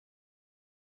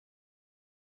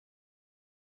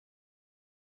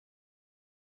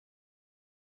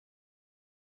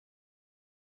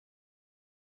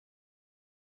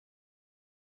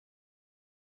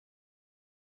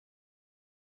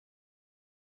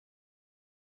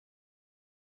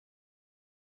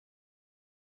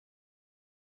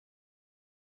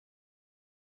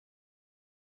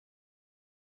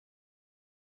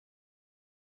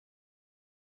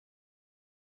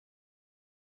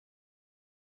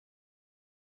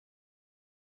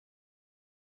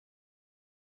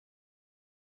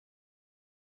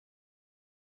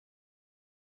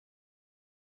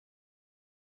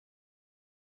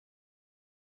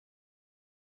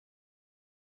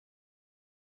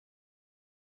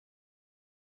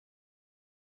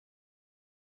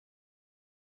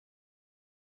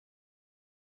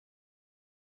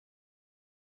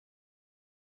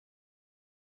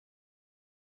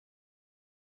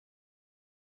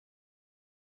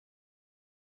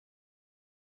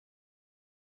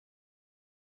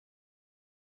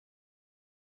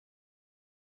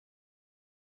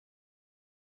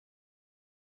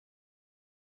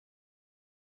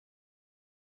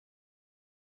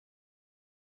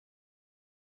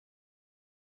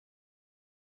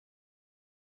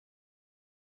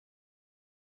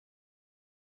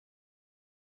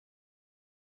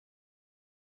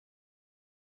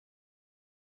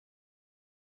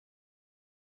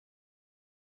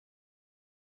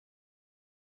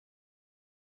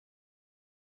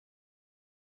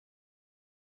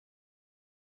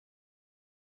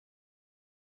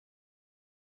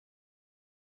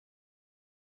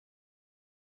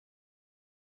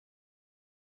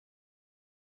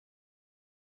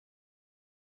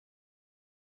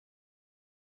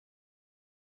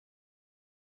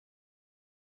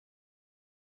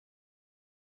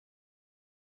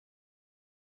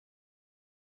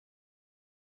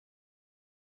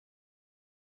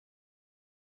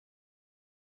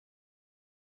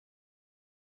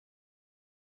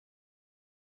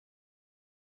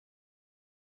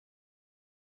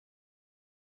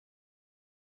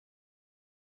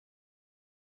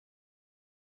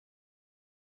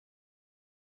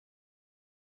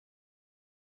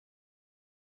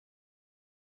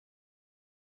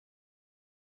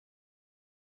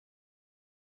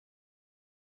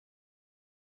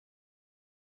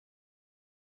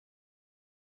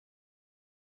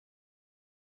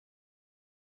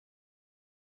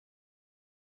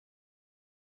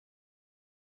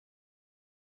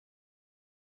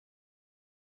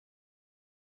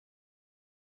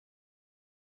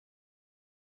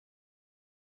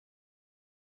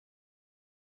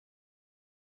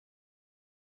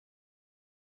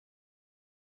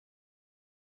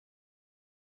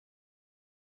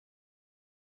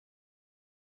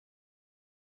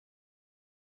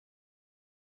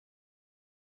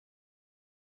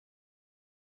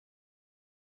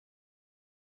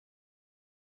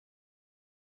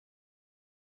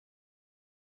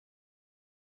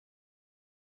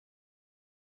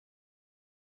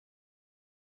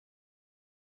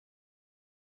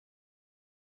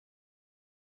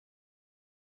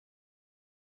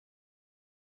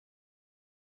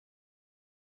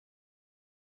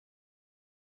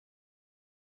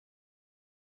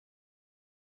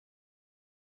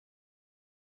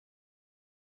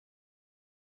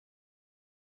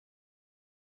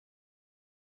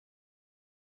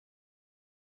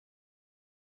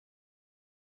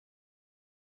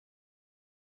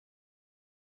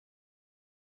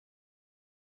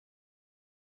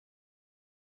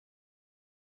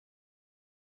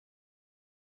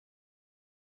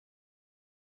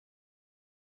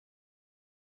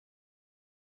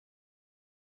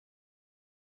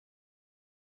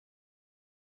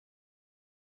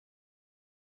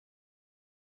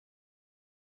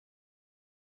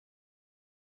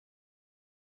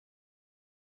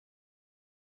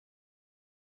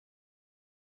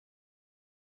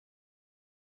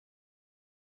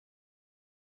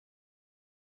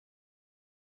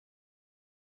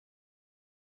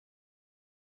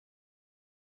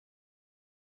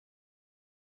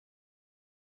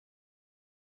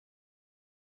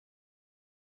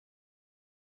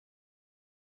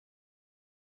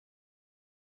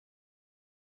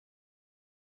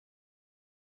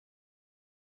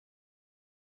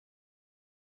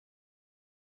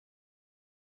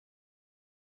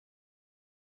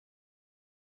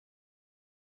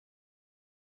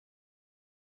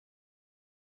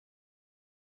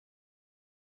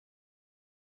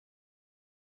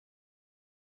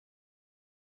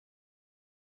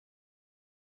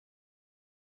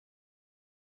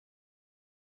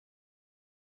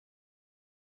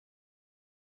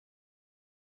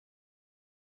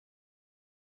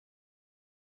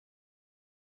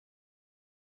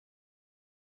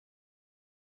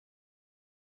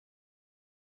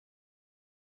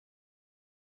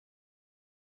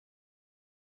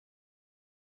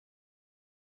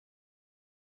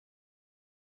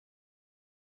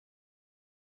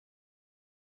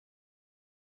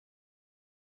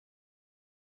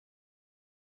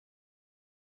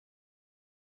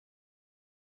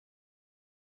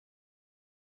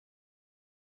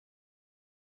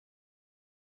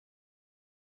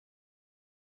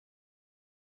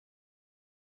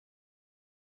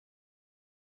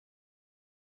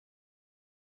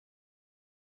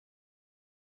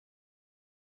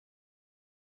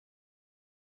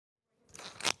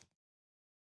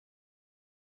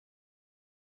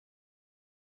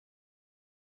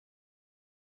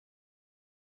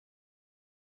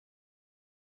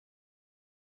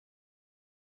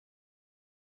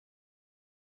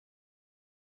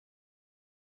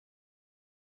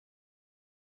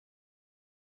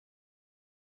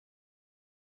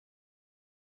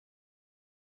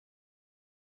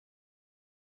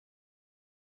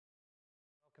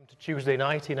To Tuesday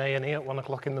night in A&E at 1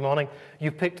 o'clock in the morning.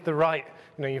 You picked the right,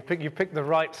 you picked the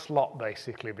right slot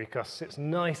basically because it's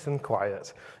nice and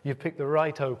quiet. You picked the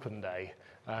right open day.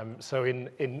 So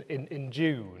in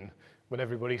June, when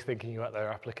everybody's thinking about their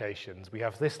applications, we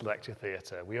have this lecture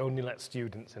theatre. We only let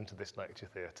students into this lecture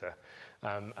theatre.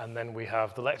 And then we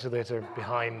have the lecture theatre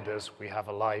behind us. We have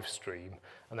a live stream.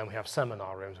 And then we have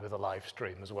seminar rooms with a live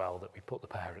stream as well that we put the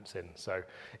parents in. So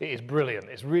it is brilliant.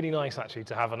 It's really nice actually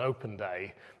to have an open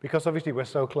day because obviously we're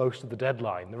so close to the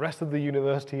deadline. The rest of the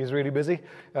university is really busy,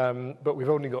 but we've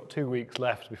only got 2 weeks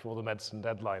left before the medicine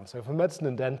deadline. So for medicine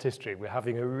and dentistry, we're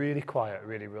having a really quiet,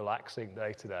 really relaxing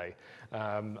day today.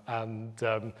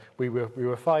 We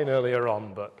were fine earlier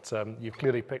on, but you've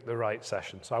clearly picked the right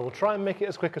session. So I will try and make it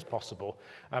as quick as possible.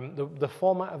 The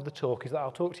format of the talk is that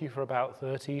I'll talk to you for about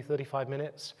 30, 35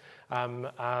 minutes. So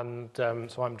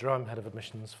I'm Drew, I'm head of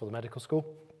admissions for the medical school.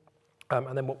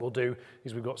 And then what we'll do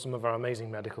is we've got some of our amazing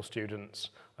medical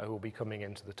students who will be coming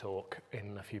into the talk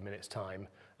in a few minutes' time,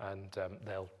 and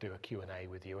they'll do a Q&A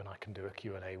with you, and I can do a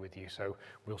Q&A with you. So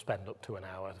we'll spend up to an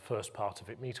hour, the first part of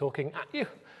it, me talking at you,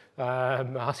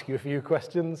 ask you a few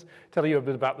questions, tell you a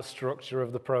bit about the structure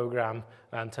of the program,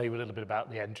 and tell you a little bit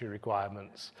about the entry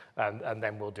requirements, and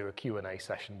then we'll do a Q&A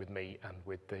session with me and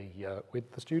with the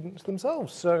students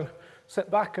themselves. So sit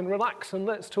back and relax, and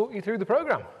let's talk you through the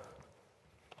program.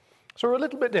 So we're a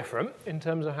little bit different in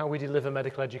terms of how we deliver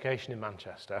medical education in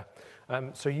Manchester.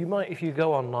 So you might, if you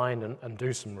go online and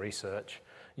do some research,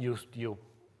 you'll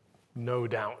no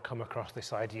doubt come across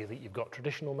this idea that you've got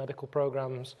traditional medical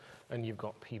programs and you've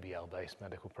got PBL-based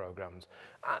medical programs.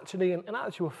 Actually, in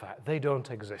actual fact, they don't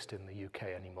exist in the UK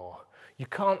anymore. You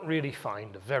can't really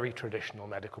find a very traditional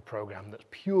medical program that's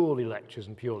purely lectures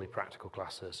and purely practical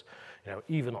classes.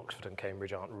 Even Oxford and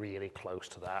Cambridge aren't really close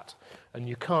to that. And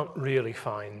you can't really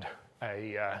find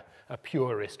a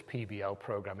purist PBL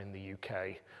program in the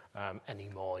UK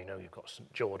anymore. You've got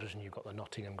St George's and you've got the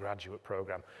Nottingham Graduate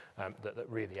program that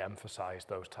really emphasise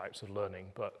those types of learning.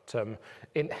 But to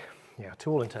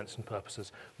all intents and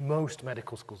purposes, most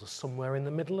medical schools are somewhere in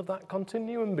the middle of that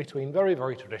continuum between very,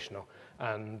 very traditional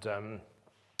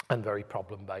and very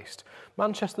problem-based.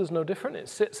 Manchester's no different. It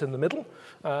sits in the middle,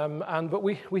 but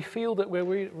we feel that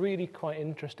we're really quite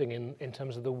interesting in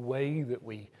terms of the way that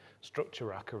we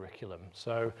structure our curriculum.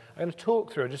 So I'm going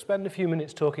to just spend a few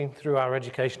minutes talking through our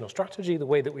educational strategy, the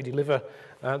way that we deliver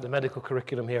the medical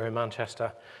curriculum here in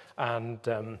Manchester, and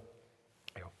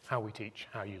how we teach,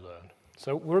 how you learn.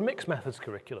 So we're a mixed methods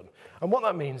curriculum. And what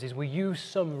that means is we use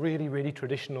some really, really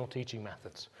traditional teaching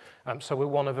methods. So we're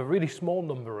one of a really small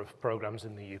number of programs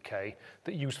in the UK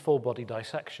that use full body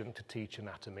dissection to teach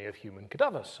anatomy of human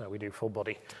cadavers. So we do full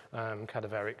body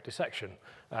cadaveric dissection.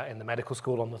 In the medical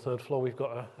school on the 3rd floor, we've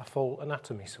got a full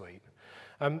anatomy suite.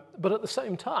 But at the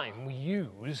same time, we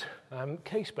use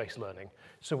case-based learning.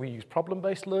 So we use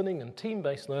problem-based learning and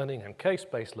team-based learning and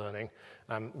case-based learning,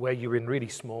 where you're in really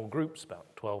small groups, about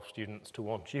 12 students to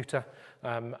 1 tutor,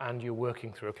 and you're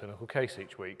working through a clinical case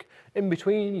each week. In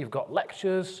between, you've got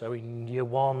lectures. So in year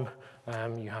 1,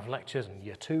 you have lectures. In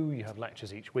year 2, you have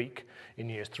lectures each week. In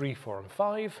years 3, 4, and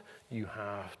 5, you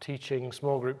have teaching,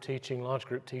 small group teaching, large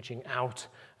group teaching out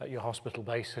at your hospital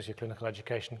bases, your clinical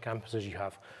education campuses. You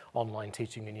have online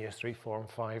teaching in years 3, 4, and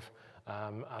 5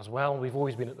 as well. We've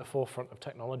always been at the forefront of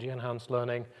technology-enhanced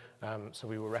learning, so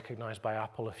we were recognised by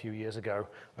Apple a few years ago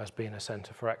as being a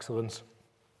centre for excellence.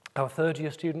 Our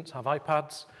 3rd-year students have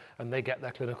iPads, and they get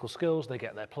their clinical skills, they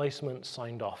get their placements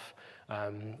signed off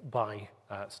by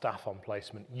staff on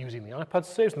placement using the iPads.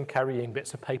 Saves them carrying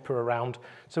bits of paper around.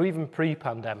 So even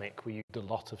pre-pandemic, we used a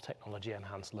lot of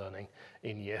technology-enhanced learning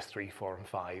in years 3, 4, and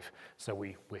 5. So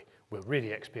we're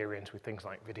really experienced with things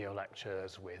like video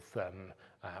lectures, with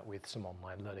some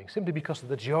online learning, simply because of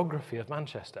the geography of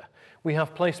Manchester. We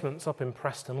have placements up in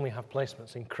Preston, we have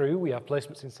placements in Crewe, we have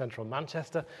placements in central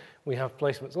Manchester, we have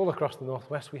placements all across the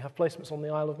northwest, we have placements on the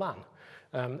Isle of Man.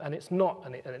 And it's not,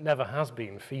 and it never has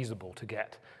been feasible to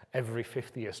get every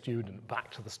 5th-year student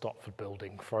back to the Stopford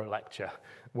building for a lecture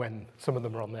when some of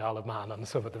them are on the Isle of Man and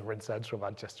some of them are in central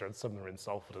Manchester and some are in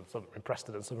Salford and some are in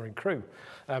Preston and some are in Crewe.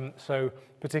 So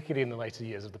particularly in the later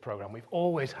years of the programme, we've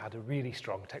always had a really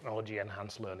strong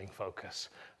technology-enhanced learning focus,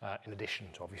 in addition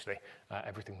to obviously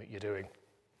everything that you're doing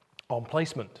on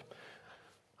placement.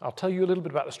 I'll tell you a little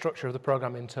bit about the structure of the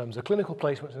program in terms of clinical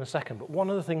placements in a second, but one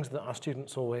of the things that our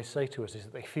students always say to us is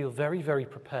that they feel very, very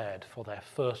prepared for their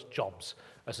first jobs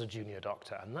as a junior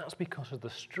doctor, and that's because of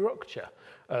the structure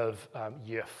of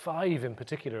year 5 in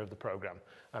particular of the program,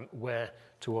 where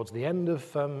towards the end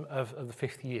of the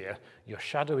 5th year, you're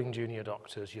shadowing junior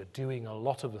doctors, you're doing a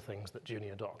lot of the things that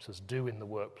junior doctors do in the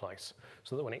workplace,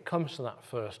 so that when it comes to that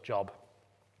first job,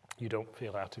 you don't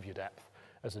feel out of your depth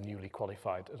as a newly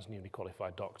qualified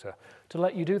doctor. To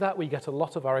let you do that, we get a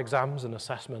lot of our exams and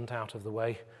assessment out of the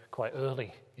way quite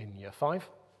early in year 5.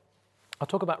 I'll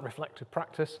talk about reflective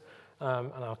practice,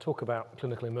 and I'll talk about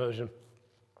clinical immersion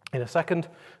in a second.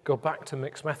 Go back to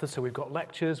mixed methods. So we've got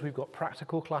lectures, we've got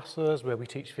practical classes where we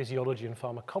teach physiology and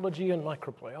pharmacology and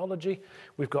microbiology.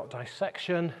 We've got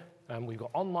dissection, we've got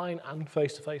online and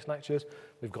face-to-face lectures.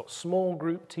 We've got small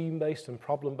group, team-based and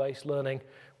problem-based learning.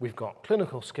 We've got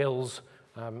clinical skills,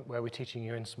 where we're teaching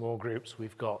you in small groups.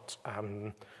 We've got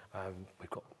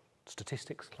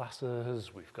statistics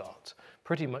classes, we've got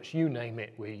pretty much you name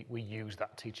it, we use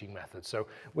that teaching method. So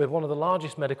we're one of the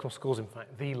largest medical schools, in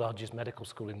fact the largest medical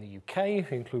school in the UK,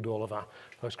 if you include all of our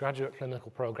postgraduate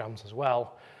clinical programs as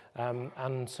well.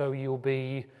 And so you'll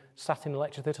be sat in a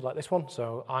lecture theatre like this one.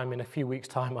 So I'm in a few weeks'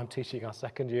 time, I'm teaching our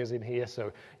second years in here,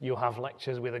 so you'll have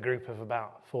lectures with a group of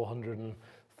about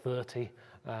 430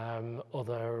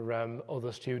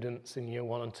 other students in year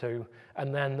 1 and 2,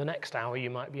 and then the next hour you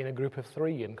might be in a group of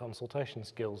 3 in consultation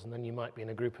skills, and then you might be in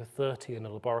a group of 30 in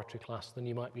a laboratory class, then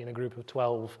you might be in a group of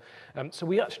 12. So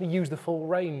we actually use the full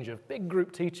range of big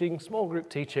group teaching, small group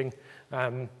teaching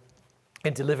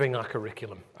in delivering our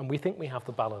curriculum, and we think we have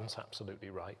the balance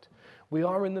absolutely right. We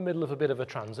are in the middle of a bit of a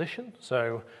transition,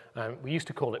 so we used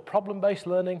to call it problem-based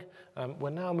learning. We're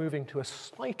now moving to a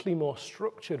slightly more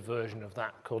structured version of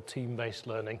that called team-based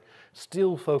learning.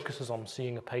 Still focuses on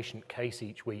seeing a patient case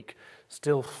each week,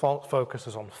 still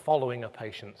focuses on following a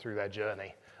patient through their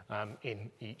journey in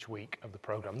each week of the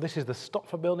program. This is the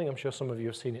Stopford building. I'm sure some of you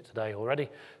have seen it today already.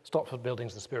 Stopford building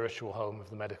is the spiritual home of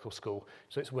the medical school,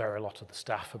 so it's where a lot of the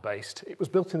staff are based. It was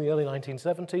built in the early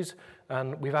 1970s,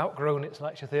 and we've outgrown its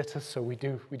lecture theatres, so we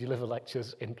deliver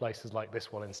lectures in places like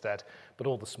this one instead, but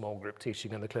all the small group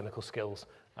teaching and the clinical skills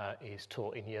is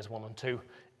taught in years 1 and 2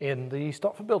 in the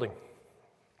Stopford building.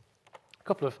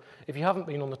 If you haven't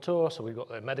been on the tour, so we've got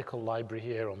the medical library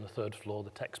here on the 3rd floor. The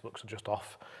textbooks are just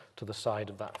off to the side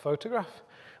of that photograph.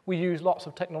 We use lots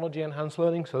of technology-enhanced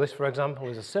learning. So this, for example,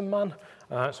 is a SimMan.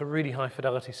 It's a really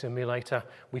high-fidelity simulator.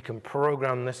 We can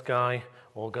program this guy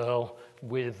or girl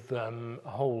with a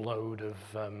whole load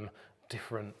of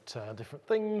different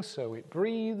things. So it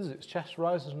breathes, its chest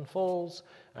rises and falls.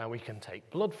 We can take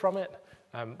blood from it.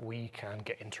 We can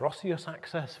get interosseous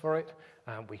access for it.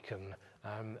 We can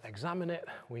examine it.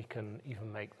 We can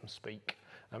even make them speak.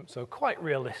 So quite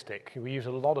realistic. We use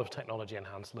a lot of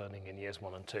technology-enhanced learning in years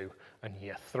 1 and 2 and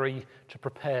year 3 to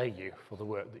prepare you for the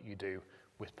work that you do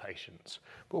with patients.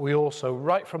 But we also,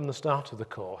 right from the start of the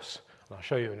course, and I'll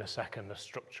show you in a second the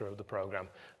structure of the program,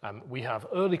 we have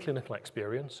early clinical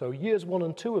experience. So years 1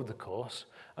 and 2 of the course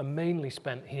are mainly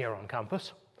spent here on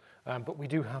campus, but we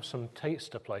do have some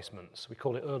taster placements. We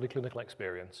call it early clinical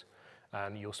experience,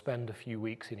 and you'll spend a few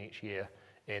weeks in each year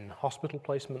in hospital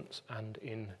placements and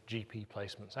in GP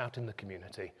placements out in the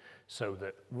community, so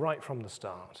that right from the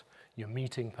start, you're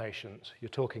meeting patients, you're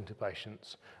talking to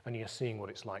patients, and you're seeing what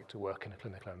it's like to work in a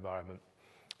clinical environment.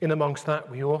 In amongst that,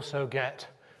 we also get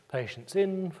patients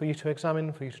in for you to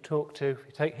examine, for you to talk to,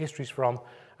 you take histories from,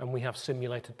 and we have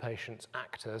simulated patients,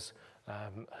 actors,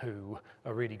 who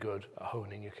are really good at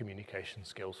honing your communication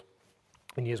skills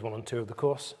in years 1 and 2 of the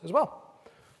course as well.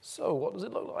 So what does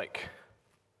it look like?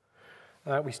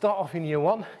 We start off in year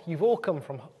 1. You've all come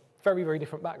from very, very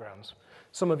different backgrounds.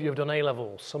 Some of you have done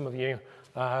A-levels, some of you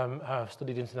have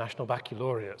studied international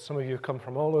baccalaureate, some of you have come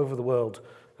from all over the world,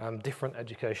 different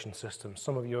education systems,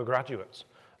 some of you are graduates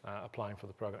applying for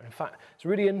the program. In fact, it's a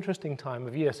really interesting time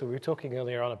of year, so we were talking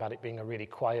earlier on about it being a really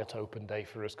quiet open day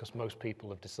for us because most people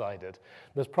have decided.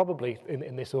 There's probably,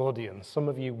 in this audience, some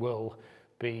of you will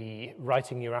be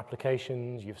writing your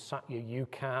applications, you've sat your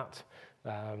UCAT,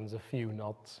 there's a few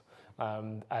nods.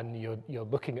 And you're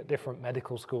looking at different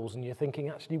medical schools and you're thinking,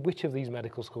 actually, which of these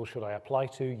medical schools should I apply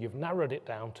to? You've narrowed it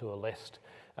down to a list,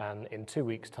 and in 2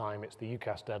 weeks' time, it's the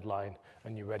UCAS deadline,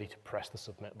 and you're ready to press the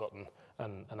submit button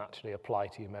and actually apply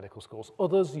to your medical schools.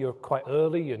 Others, you're quite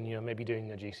early and you're maybe doing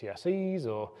your GCSEs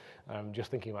or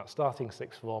just thinking about starting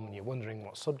sixth form and you're wondering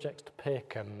what subjects to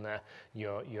pick, and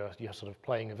you're sort of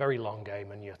playing a very long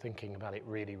game and you're thinking about it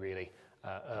really, really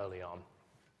early on.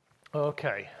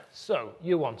 Okay, so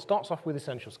year one starts off with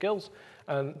essential skills,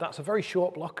 and that's a very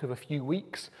short block of a few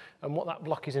weeks, and what that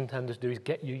block is intended to do is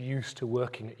get you used to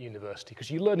working at university, because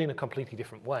you learn in a completely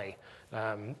different way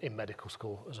in medical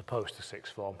school as opposed to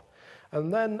sixth form.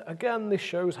 And then again, this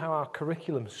shows how our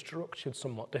curriculum is structured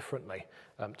somewhat differently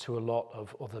to a lot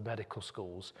of other medical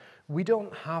schools. We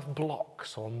don't have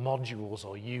blocks or modules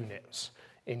or units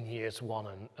in years 1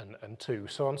 and 2.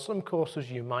 So on some courses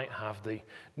you might have the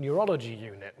neurology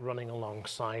unit running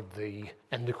alongside the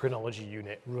endocrinology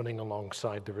unit, running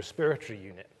alongside the respiratory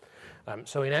unit.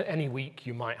 So in any week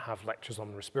you might have lectures on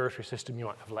the respiratory system, you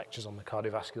might have lectures on the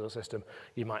cardiovascular system,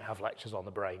 you might have lectures on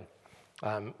the brain.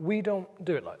 We don't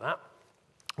do it like that.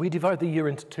 We divide the year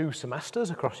into 2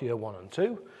 semesters across year 1 and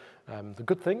 2. The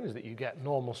good thing is that you get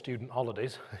normal student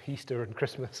holidays, Easter and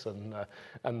Christmas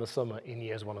and the summer in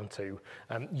years 1 and 2.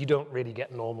 You don't really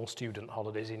get normal student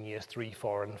holidays in years 3,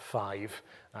 4 and 5,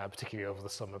 particularly over the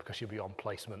summer because you'll be on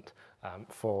placement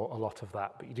for a lot of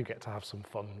that, but you do get to have some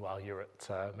fun while you're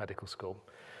at medical school.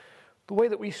 The way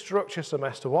that we structure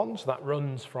semester 1, so that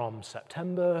runs from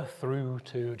September through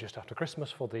to just after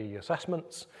Christmas for the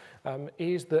assessments,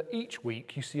 is that each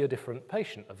week you see a different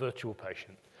patient, a virtual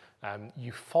patient.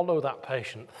 You follow that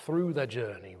patient through their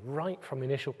journey, right from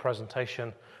initial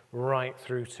presentation, right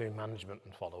through to management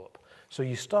and follow-up. So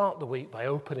you start the week by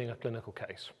opening a clinical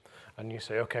case, and you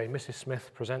say, okay, Mrs.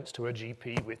 Smith presents to her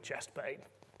GP with chest pain.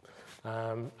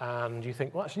 And you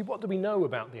think, well, actually, what do we know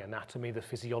about the anatomy, the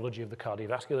physiology of the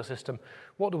cardiovascular system?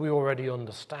 What do we already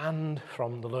understand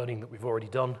from the learning that we've already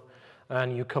done?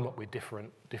 And you come up with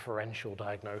different differential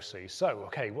diagnoses. So,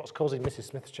 okay, what's causing Mrs.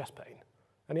 Smith's chest pain?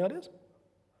 Any ideas?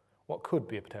 What could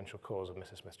be a potential cause of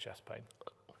Mrs. Smith's chest pain?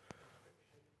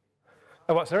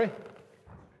 Oh, what, sorry?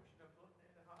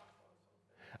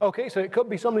 Okay, so it could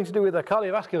be something to do with the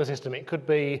cardiovascular system. It could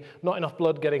be not enough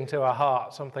blood getting to our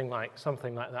heart, something like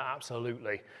that,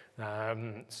 absolutely.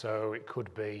 So it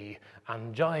could be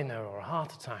angina or a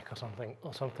heart attack or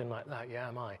something like that, yeah,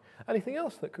 am I? Anything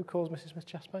else that could cause Mrs.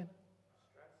 Smith's chest pain?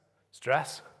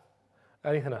 Stress?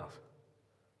 Anything else?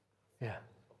 Yeah.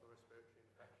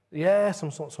 Yeah,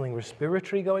 something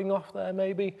respiratory going off there,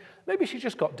 maybe. Maybe she's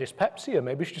just got dyspepsia.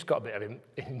 Maybe she's just got a bit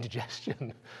of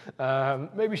indigestion.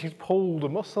 Maybe she's pulled a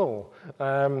muscle.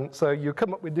 So you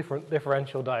come up with different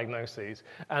differential diagnoses.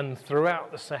 And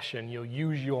throughout the session, you'll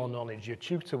use your knowledge. Your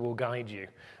tutor will guide you.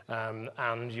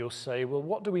 And you'll say, well,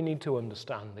 what do we need to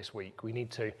understand this week? We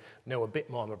need to know a bit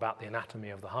more about the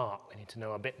anatomy of the heart. We need to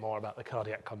know a bit more about the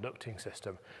cardiac conducting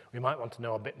system. We might want to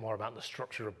know a bit more about the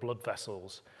structure of blood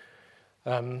vessels.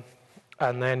 And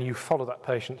then you follow that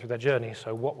patient through their journey.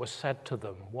 So what was said to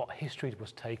them, what history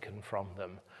was taken from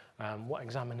them, what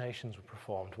examinations were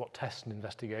performed, what tests and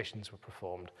investigations were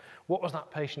performed, what was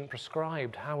that patient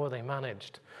prescribed, how were they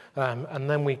managed, and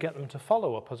then we get them to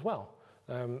follow up as well.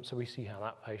 So we see how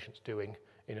that patient's doing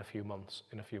in a few months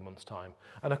time.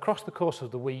 And across the course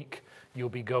of the week, you'll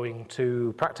be going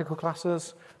to practical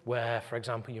classes where, for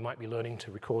example, you might be learning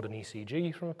to record an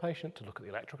ECG from a patient to look at the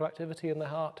electrical activity in the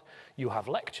heart. You have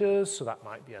lectures, so that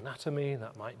might be anatomy,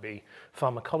 that might be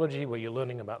pharmacology, where you're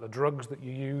learning about the drugs that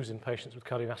you use in patients with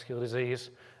cardiovascular disease.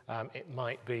 It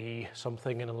might be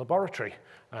something in a laboratory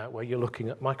where you're looking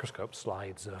at microscope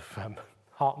slides of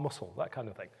heart muscle, that kind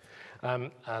of thing.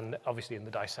 And obviously in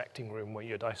the dissecting room where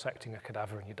you're dissecting a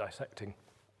cadaver and you're dissecting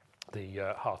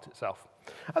the heart itself.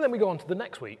 And then we go on to the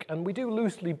next week, and we do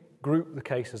loosely group the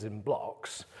cases in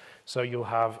blocks. So you'll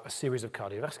have a series of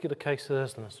cardiovascular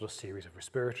cases and a sort of series of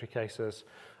respiratory cases.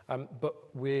 But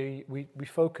we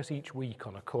focus each week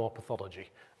on a core pathology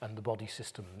and the body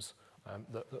systems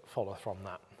that follow from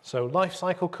that. So life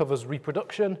cycle covers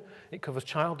reproduction, it covers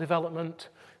child development,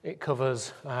 it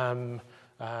covers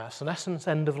senescence,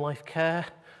 end-of-life care,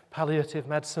 palliative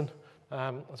medicine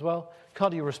as well.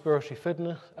 Cardiorespiratory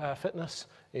fitness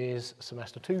is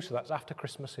semester 2, so that's after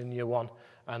Christmas in year 1,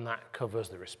 and that covers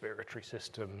the respiratory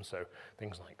system, so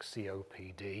things like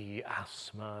COPD,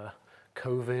 asthma,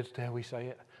 COVID, dare we say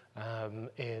it,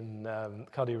 in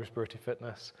cardiorespiratory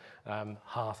fitness,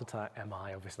 heart attack,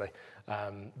 MI obviously,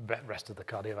 rest of the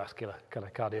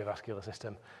cardiovascular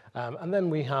system. And then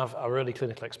we have our early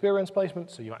clinical experience placement,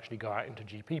 so you actually go out into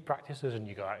GP practices and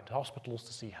you go out into hospitals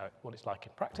to see what it's like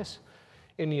in practice.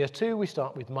 In year 2, we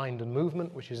start with mind and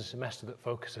movement, which is a semester that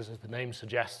focuses, as the name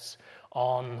suggests,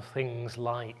 on things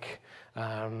like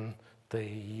the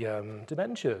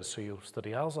dementias, so you'll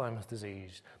study Alzheimer's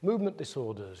disease, movement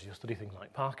disorders, you'll study things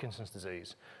like Parkinson's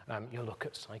disease, you'll look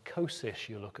at psychosis,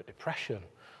 you'll look at depression,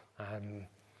 and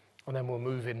then we'll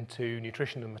move into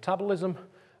nutrition and metabolism,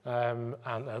 And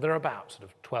there are about sort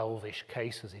of 12-ish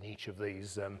cases in each of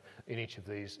these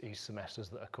semesters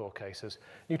that are core cases.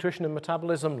 Nutrition and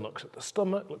metabolism looks at the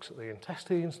stomach, looks at the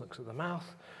intestines, looks at the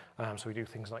mouth. So we do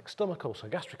things like stomach ulcer,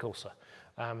 gastric ulcer.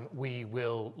 We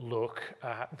will look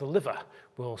at the liver.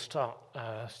 We'll start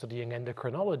studying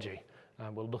endocrinology.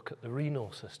 We'll look at the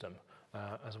renal system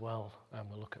as well.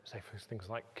 We'll look at, say, for things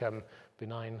like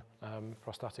benign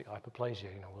prostatic hyperplasia.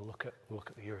 We'll look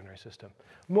at the urinary system.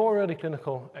 More early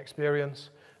clinical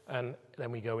experience, and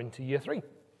then we go into year 3.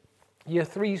 Year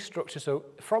 3 structure. So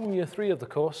from year 3 of the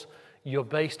course, you're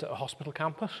based at a hospital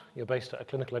campus. You're based at a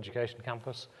clinical education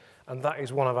campus, and that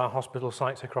is one of our hospital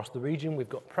sites across the region. We've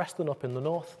got Preston up in the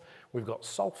north. We've got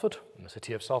Salford, in the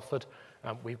city of Salford.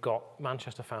 We've got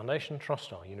Manchester Foundation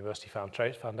Trust, our University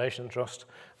Foundation Trust.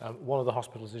 One of the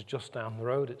hospitals is just down the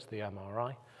road. It's the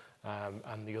MRI.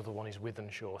 And the other one is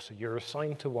Wythenshawe. So you're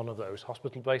assigned to one of those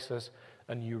hospital bases,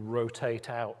 and you rotate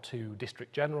out to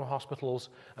district general hospitals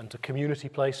and to community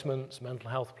placements, mental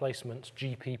health placements,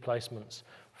 GP placements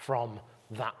from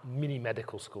that mini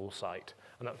medical school site.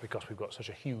 And that's because we've got such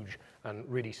a huge and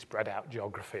really spread out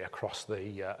geography across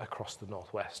the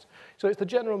northwest. So it's the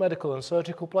general medical and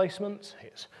surgical placements,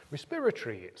 it's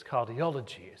respiratory, it's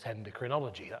cardiology, it's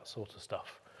endocrinology, that sort of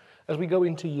stuff. As we go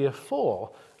into year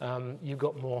 4, you've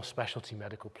got more specialty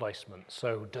medical placements,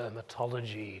 so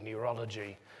dermatology,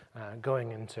 neurology,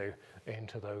 going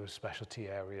into those specialty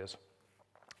areas,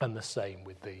 and the same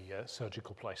with the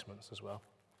surgical placements as well.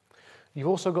 You've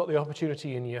also got the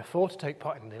opportunity in year 4 to take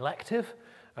part in an elective.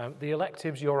 The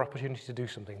elective's your opportunity to do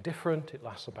something different. It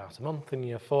lasts about a month in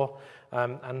year 4,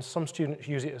 and some students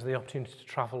use it as the opportunity to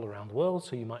travel around the world,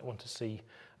 so you might want to see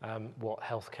what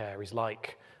healthcare is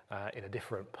like in a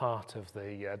different part of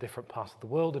the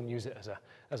world, and use it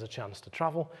as a chance to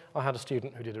travel. I had a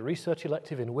student who did a research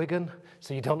elective in Wigan,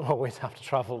 so you don't always have to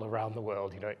travel around the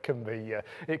world. It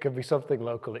can be something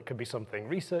local, it can be something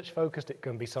research focused, it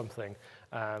can be something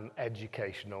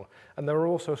educational. And there are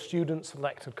also student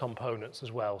selected components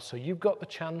as well. So you've got the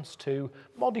chance to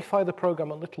modify the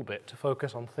program a little bit to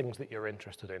focus on things that you're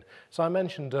interested in. So I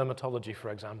mentioned dermatology, for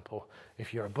example.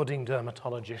 If you're a budding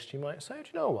dermatologist, you might say, do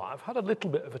you know what, I've had a little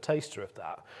bit of a taster of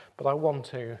that, but I want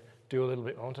to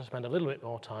spend a little bit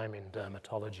more time in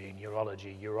dermatology,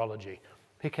 neurology, urology.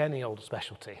 Pick any old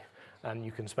specialty, and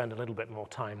you can spend a little bit more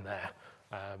time there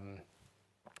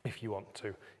if you want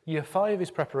to. Year 5 is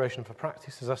preparation for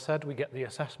practice. As I said, we get the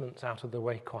assessments out of the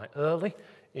way quite early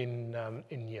in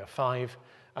year 5,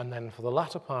 and then for the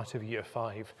latter part of year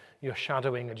 5, you're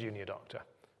shadowing a junior doctor,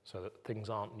 so that things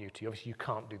aren't new to you. Obviously, you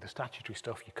can't do the statutory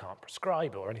stuff, you can't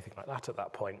prescribe or anything like that at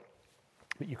that point,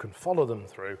 but you can follow them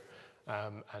through,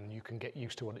 and you can get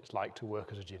used to what it's like to work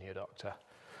as a junior doctor.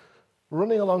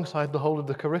 Running alongside the whole of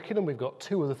the curriculum, we've got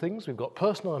 2 other things. We've got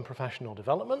personal and professional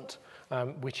development,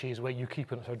 which is where you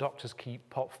so doctors keep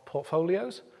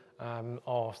portfolios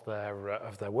of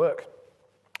their work.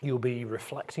 You'll be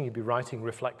writing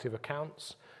reflective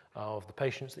accounts of the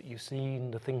patients that you've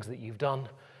seen, the things that you've done,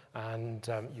 and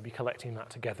you'll be collecting that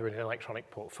together in an electronic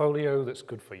portfolio that's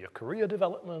good for your career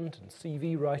development and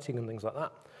CV writing and things like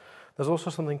that. There's also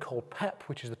something called PEP,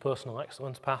 which is the Personal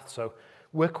Excellence Path. So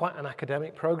we're quite an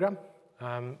academic program.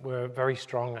 We're a very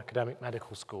strong academic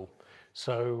medical school.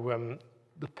 So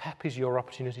the PEP is your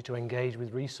opportunity to engage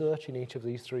with research in each of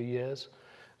these 3 years.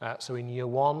 So in year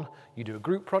 1, you do a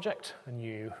group project and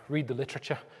you read the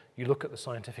literature, you look at the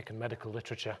scientific and medical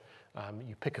literature,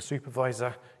 you pick a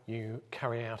supervisor, you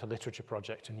carry out a literature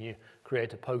project, and you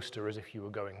create a poster as if you were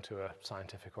going to a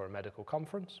scientific or a medical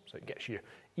conference. So it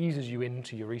eases you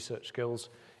into your research skills.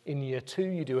 In year 2,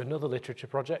 you do another literature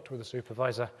project with a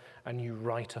supervisor, and you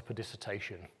write up a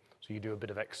dissertation. So you do a bit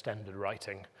of extended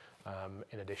writing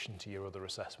in addition to your other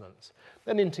assessments.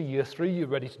 Then into year 3, you're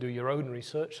ready to do your own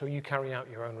research, so you carry out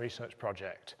your own research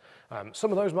project.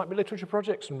 Some of those might be literature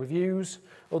projects and reviews,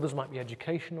 others might be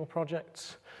educational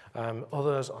projects,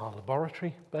 others are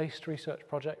laboratory-based research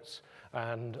projects,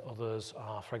 and others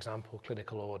are, for example,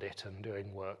 clinical audit and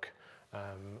doing work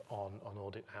on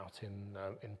audit out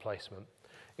in placement.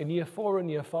 In year 4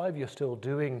 and year 5, you're still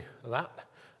doing that,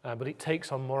 but it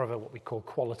takes on more of what we call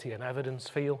quality and evidence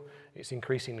feel. It's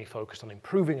increasingly focused on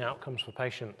improving outcomes for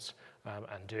patients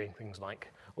and doing things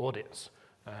like audits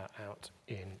out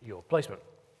in your placement.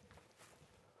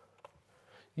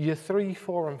 Year 3,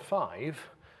 4, and 5,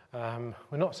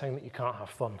 we're not saying that you can't have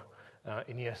fun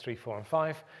in year 3, 4, and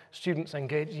 5. Students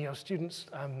engage, students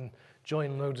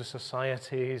join loads of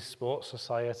societies, sports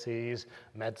societies,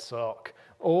 MedSoc,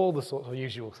 all the sorts of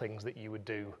usual things that you would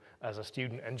do as a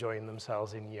student enjoying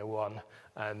themselves in year 1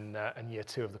 and year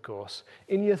 2 of the course.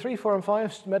 In year 3, 4, and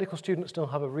 5, medical students still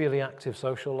have a really active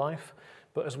social life,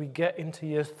 but as we get into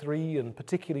year 3 and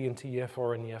particularly into year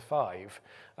 4 and year 5,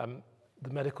 the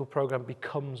medical program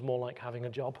becomes more like having a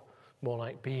job, more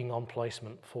like being on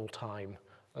placement full time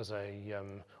as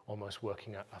almost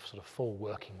working a sort of full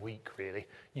working week, really.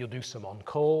 You'll do some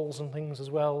on-calls and things as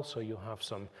well, so you'll have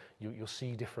you'll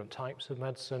see different types of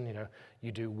medicine.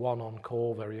 You do one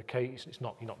on-call very occasionally.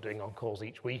 You're not doing on-calls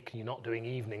each week, and you're not doing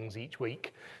evenings each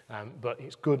week, but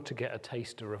it's good to get a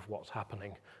taster of what's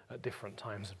happening at different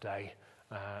times of day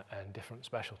and different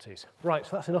specialties. Right,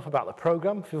 so that's enough about the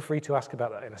program. Feel free to ask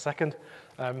about that in a second.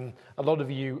 A lot of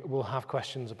you will have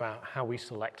questions about how we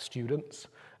select students.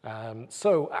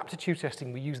 So aptitude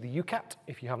testing, we use the UCAT.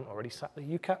 If you haven't already sat the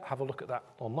UCAT, have a look at that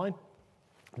online.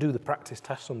 Do the practice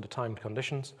tests under timed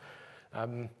conditions.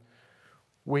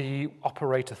 We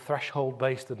operate a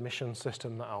threshold-based admission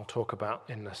system that I'll talk about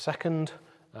in a second.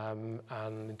 And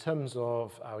in terms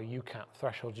of our UCAT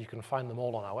thresholds, you can find them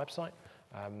all on our website.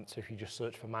 So if you just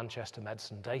search for Manchester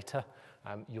Medicine data,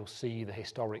 you'll see the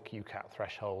historic UCAT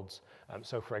thresholds.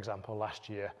 So for example, last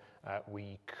year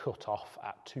we cut off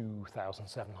at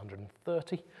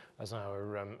 2,730 as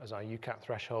our UCAT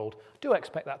threshold. Do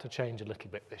expect that to change a little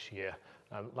bit this year.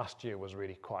 Last year was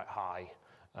really quite high,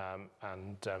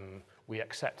 and we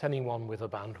accept anyone with a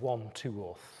band 1, 2,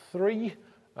 or 3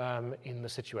 in the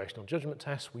situational judgment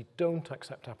test. We don't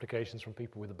accept applications from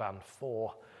people with a band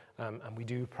 4. And we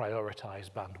do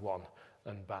prioritise band 1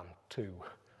 and band 2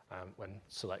 when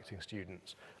selecting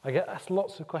students. I get asked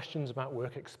lots of questions about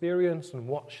work experience and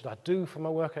what should I do for my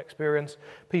work experience.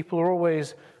 People are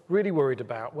always really worried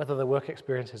about whether their work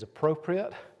experience is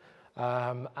appropriate,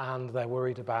 and they're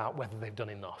worried about whether they've done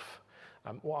enough.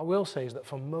 What I will say is that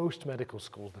for most medical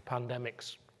schools, the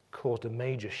pandemic's caused a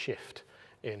major shift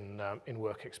in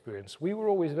work experience. We were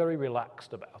always very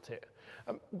relaxed about it.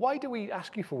 Why do we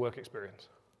ask you for work experience?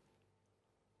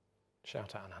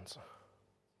 Shout out an answer.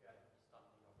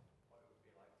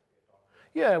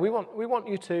 Yeah, we want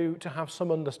you to have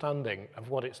some understanding of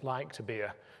what it's like to be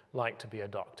a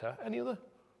doctor. Any other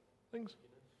things?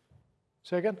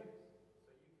 Say again? So you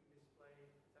can display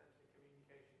potentially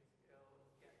communication skills,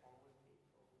 get on with people,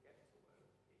 get to work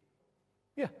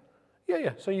with people.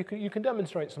 Yeah. So you can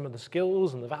demonstrate some of the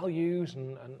skills and the values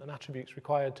and attributes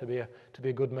required to be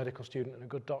a good medical student and a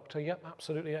good doctor. Yep,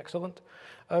 absolutely excellent.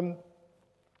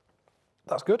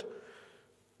 That's good.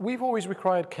 We've always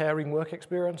required caring work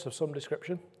experience of some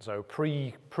description. So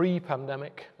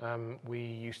pre-pandemic, we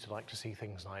used to like to see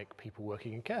things like people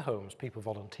working in care homes, people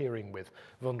volunteering with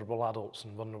vulnerable adults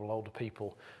and vulnerable older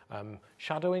people.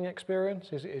 Shadowing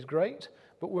experience is great,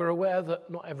 but we're aware that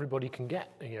not everybody can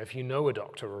get, if you know a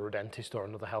doctor or a dentist or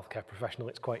another healthcare professional,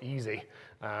 it's quite easy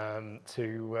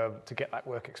to get that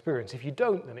work experience. If you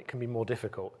don't, then it can be more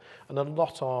difficult. And a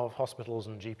lot of hospitals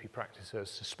and GP practices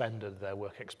suspended their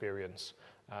work experience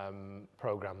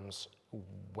programs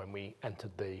when we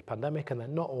entered the pandemic, and they're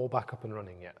not all back up and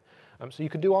running yet. So you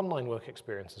can do online work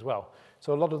experience as well.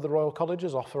 So a lot of the Royal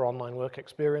Colleges offer online work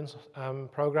experience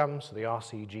programs. So the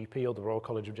RCGP, or the Royal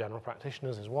College of General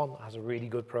Practitioners, is one that has a really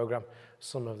good program.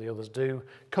 Some of the others do.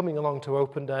 Coming along to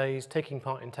open days, taking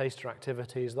part in taster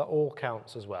activities, that all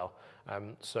counts as well.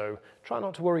 So try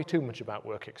not to worry too much about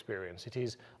work experience. It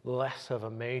is less of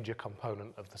a major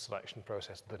component of the selection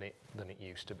process than it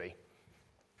used to be.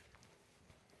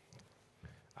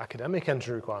 Academic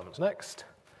entry requirements next.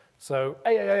 So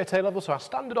AAA at A-level, so our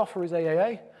standard offer is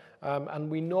AAA, and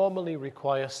we normally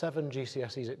require 7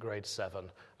 GCSEs at grade 7,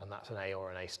 and that's an A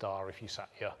or an A star if you sat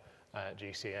your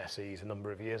GCSEs a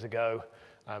number of years ago.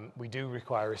 We do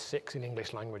require a 6 in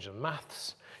English language and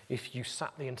maths. If you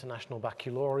sat the International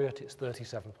Baccalaureate, it's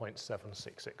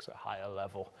 37.766 at higher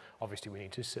level. Obviously, we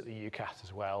need to sit the UCAT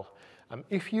as well.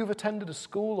 If you've attended a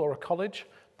school or a college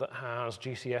that has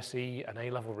GCSE and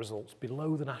A-level results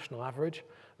below the national average,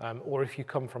 or if you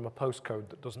come from a postcode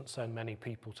that doesn't send many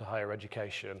people to higher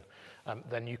education,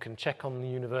 then you can check on the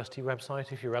university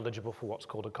website if you're eligible for what's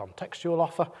called a contextual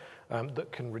offer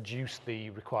that can reduce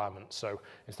the requirements. So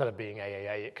instead of being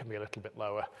AAA, it can be a little bit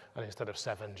lower, and instead of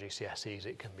 7 GCSEs,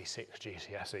 it can be 6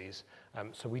 GCSEs.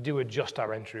 So we do adjust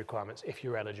our entry requirements if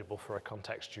you're eligible for a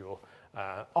contextual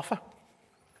offer.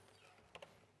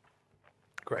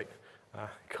 Great.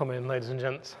 Come in, ladies and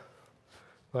gents.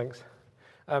 Thanks.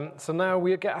 So now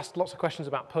we get asked lots of questions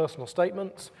about personal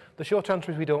statements. The short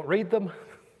answer is we don't read them.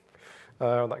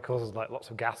 That causes like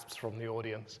lots of gasps from the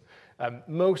audience.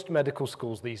 Most medical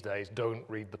schools these days don't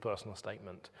read the personal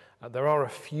statement. There are a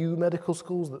few medical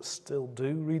schools that still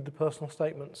do read the personal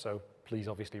statement, so please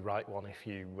obviously write one. If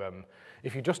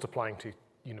you're just applying to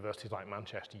universities like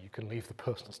Manchester, you can leave the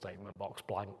personal statement box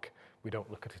blank. We don't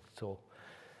look at it at all.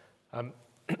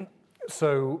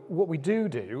 So what we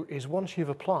do is once you've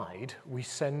applied, we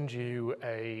send you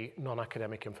a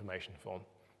non-academic information form.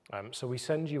 So we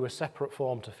send you a separate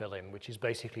form to fill in, which is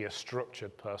basically a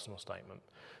structured personal statement.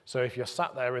 So if you're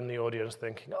sat there in the audience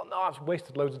thinking, oh no, I've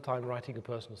wasted loads of time writing a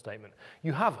personal statement,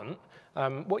 you haven't.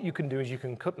 What you can do is you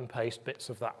can cut and paste bits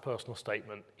of that personal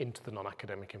statement into the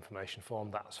non-academic information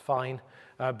form. That's fine,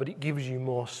 but it gives you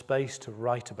more space to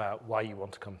write about why you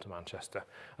want to come to Manchester.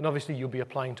 And obviously you'll be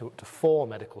applying to up to 4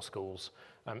 medical schools,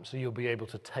 so you'll be able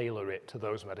to tailor it to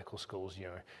those medical schools. You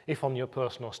know, if on your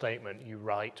personal statement you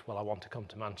write, well, I want to come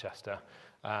to Manchester,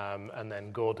 and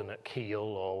then Gordon at Keele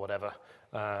or whatever,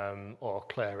 or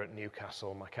Claire at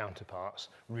Newcastle, my counterparts,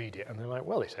 read it, and they're like,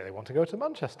 well, they say they want to go to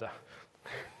Manchester.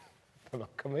 They'll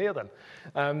not come here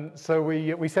then. So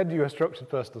we send you a structured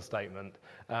personal statement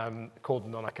called the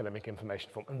non-academic information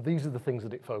form, and these are the things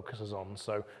that it focuses on.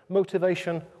 So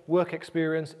motivation, work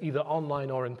experience, either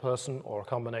online or in person, or a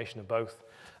combination of both.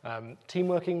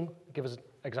 Teamworking, give us an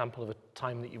example of a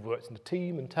time that you've worked in a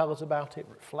team and tell us about it,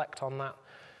 reflect on that,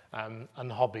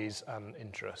 and hobbies and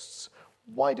interests.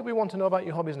 Why do we want to know about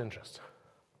your hobbies and interests?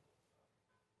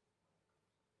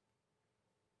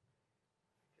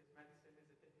 Because medicine is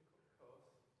a difficult course,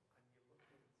 and you're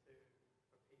looking for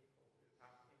people who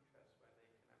have interests where they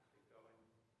can actually go and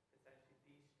potentially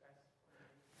de-stress.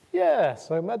 Yeah,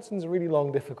 so medicine's a really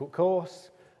long, difficult course.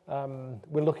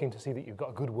 We're looking to see that you've got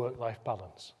a good work-life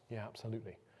balance. Yeah,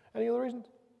 absolutely. Any other reasons?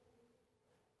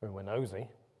 I mean, we're nosy.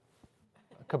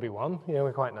 That could be one. You know,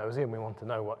 we're quite nosy and we want to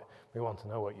know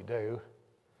what you do.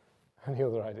 Any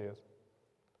other ideas?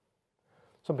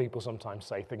 Some people sometimes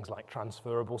say things like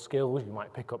transferable skills. You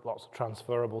might pick up lots of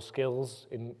transferable skills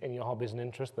in your hobbies and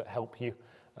interests that help you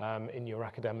in your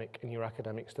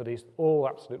academic studies. All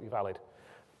absolutely valid.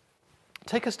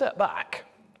 Take a step back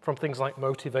from things like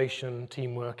motivation,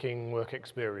 teamworking, work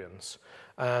experience,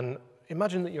 and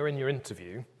imagine that you're in your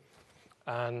interview,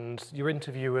 and your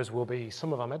interviewers will be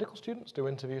some of our medical students do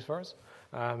interviews for us,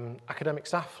 academic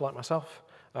staff like myself,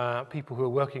 people who are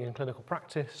working in clinical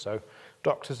practice, so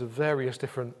doctors of various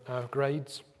different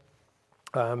grades,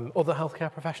 other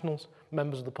healthcare professionals,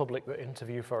 members of the public that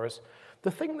interview for us.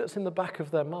 The thing that's in the back of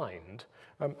their mind,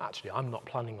 actually I'm not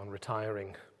planning on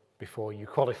retiring before you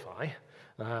qualify.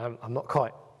 I'm not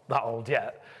quite that old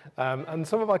yet, and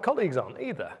some of my colleagues aren't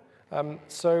either.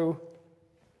 So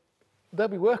they'll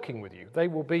be working with you.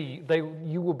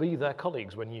 You will be their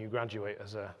colleagues when you graduate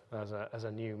as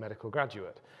a new medical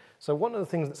graduate. So one of the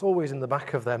things that's always in the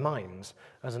back of their minds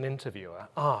as an interviewer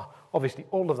are obviously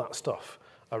all of that stuff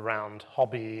around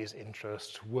hobbies,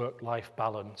 interests, work-life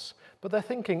balance. But they're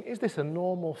thinking, is this a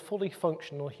normal, fully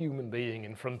functional human being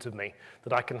in front of me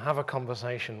that I can have a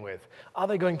conversation with? Are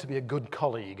they going to be a good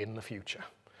colleague in the future?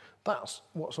 That's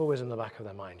what's always in the back of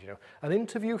their mind, you know. An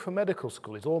interview for medical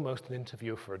school is almost an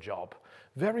interview for a job.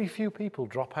 Very few people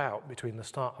drop out between the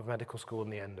start of medical school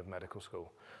and the end of medical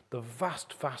school. The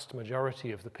vast, vast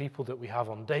majority of the people that we have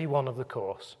on day one of the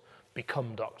course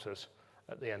become doctors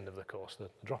at the end of the course. The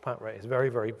dropout rate is very,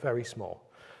 very, very small.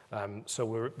 So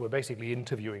we're basically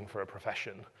interviewing for a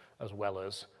profession as well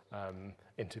as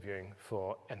interviewing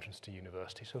for entrance to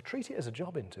university. So treat it as a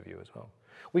job interview as well.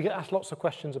 We get asked lots of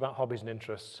questions about hobbies and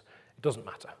interests. It doesn't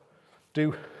matter.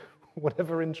 Do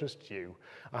whatever interests you.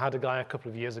 I had a guy a couple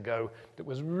of years ago that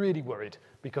was really worried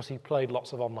because he played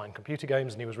lots of online computer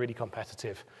games and he was really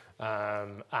competitive.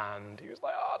 And he was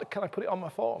like, oh, can I put it on my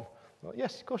form? Well,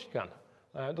 yes, of course you can.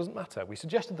 It doesn't matter. We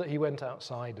suggested that he went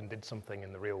outside and did something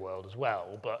in the real world as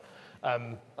well, but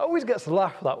always gets a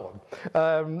laugh, that one.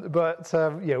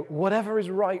 You know, whatever is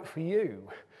right for you.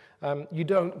 You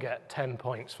don't get 10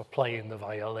 points for playing the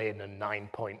violin and 9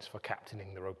 points for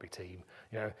captaining the rugby team.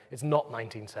 You know, it's not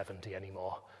 1970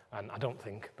 anymore, and I don't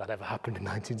think that ever happened in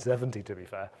 1970, to be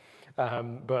fair.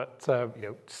 You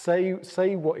know,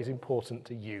 say what is important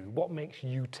to you, what makes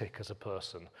you tick as a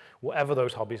person, whatever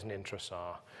those hobbies and interests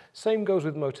are. Same goes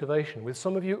with motivation. With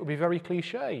some of you, it will be very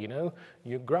cliche, you know.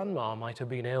 Your grandma might have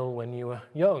been ill when you were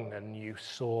young and you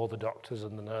saw the doctors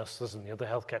and the nurses and the other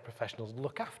healthcare professionals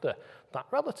look after that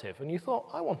relative and you thought,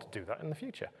 I want to do that in the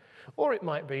future. Or it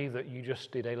might be that you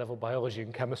just did A-level biology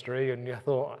and chemistry and you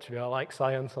thought, actually, I like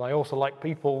science and I also like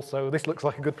people, so this looks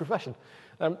like a good profession.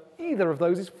 Either of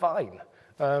those is fine.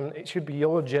 It should be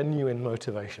your genuine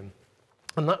motivation.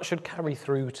 And that should carry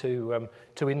through to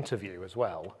interview as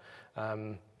well.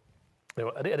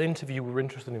 At an interview, we're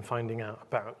interested in finding out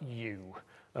about you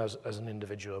as an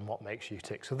individual and what makes you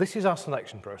tick. So this is our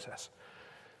selection process.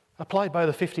 Applied by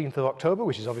the 15th of October,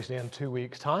 which is obviously in 2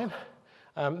 weeks' time.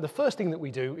 The first thing that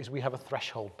we do is we have a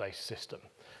threshold-based system.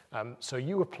 So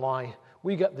you apply,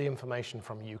 we get the information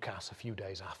from UCAS a few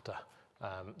days after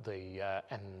the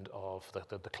end of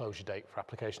the closure date for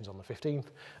applications on the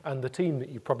 15th, and the team that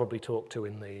you probably talked to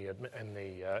in the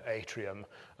atrium,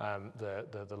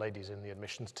 the ladies in the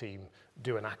admissions team,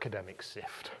 do an academic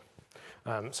sift.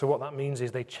 So what that means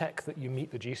is they check that you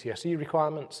meet the GCSE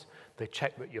requirements, they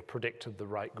check that you're predicted the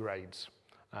right grades,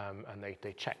 and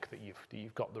they check that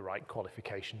you've got the right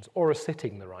qualifications or are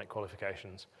sitting the right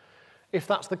qualifications. If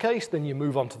that's the case, then you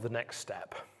move on to the next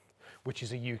step, which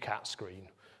is a UCAT screen.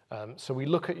 So we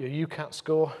look at your UCAT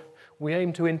score. We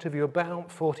aim to interview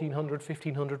about 1,400,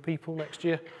 1,500 people next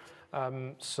year.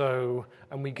 And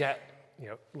we get,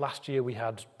 last year we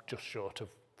had just short of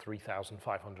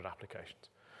 3,500 applications.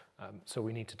 So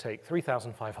we need to take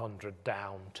 3,500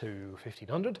 down to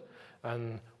 1,500.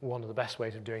 And one of the best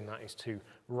ways of doing that is to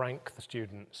rank the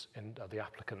students, the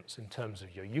applicants, in terms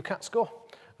of your UCAT score.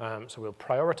 So we'll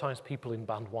prioritize people in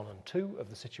band 1 and 2 of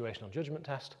the situational judgment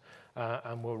test,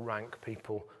 and we'll rank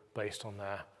people based on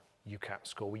their UCAT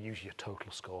score. We use your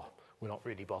total score. We're not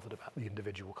really bothered about the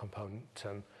individual component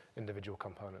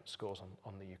scores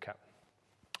on the UCAT.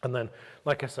 And then,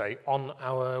 like I say, on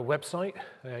our website,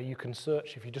 you can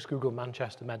search, if you just Google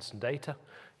Manchester Medicine data,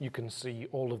 you can see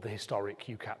all of the historic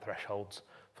UCAT thresholds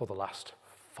for the last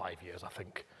 5 years, I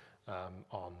think,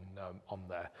 on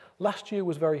there. Last year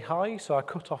was very high, so our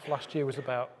cut-off last year was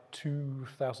about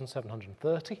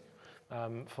 2,730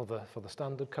 for the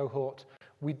standard cohort.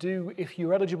 We do, if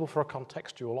you're eligible for a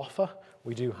contextual offer,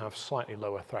 we do have slightly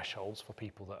lower thresholds for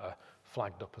people that are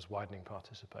flagged up as widening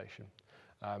participation.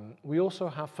 We also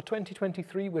have, for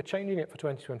 2023, we're changing it for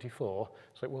 2024,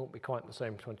 so it won't be quite the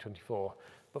same for 2024,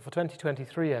 but for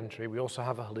 2023 entry, we also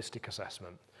have a holistic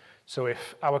assessment. So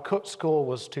if our cut score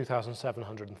was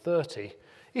 2,730,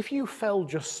 if you fell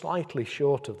just slightly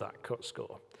short of that cut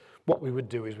score, what we would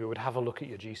do is we would have a look at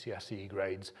your GCSE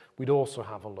grades, we'd also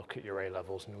have a look at your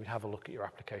A-levels, and we'd have a look at your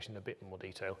application in a bit more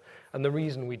detail. And the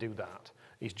reason we do that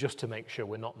is just to make sure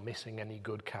we're not missing any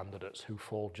good candidates who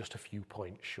fall just a few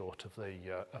points short of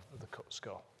the cut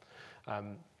score.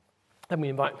 Then we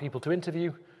invite people to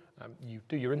interview. You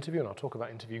do your interview, and I'll talk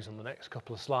about interviews on the next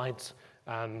couple of slides.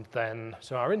 And then,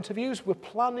 so our interviews, we're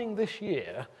planning this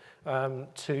year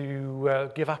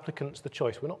to give applicants the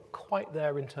choice. We're not quite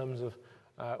there in terms of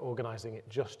organising it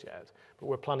just yet, but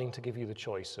we're planning to give you the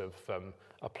choice of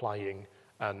applying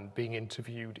and being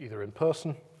interviewed either in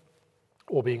person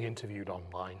or being interviewed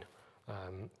online.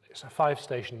 It's a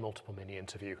 5-station multiple mini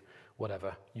interview,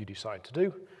 whatever you decide to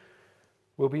do.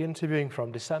 We'll be interviewing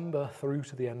from December through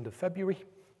to the end of February,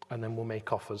 and then we'll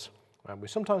make offers. We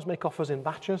sometimes make offers in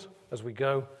batches as we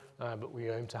go, but we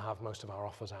aim to have most of our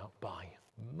offers out by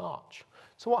March.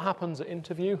 So what happens at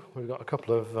interview? We've got a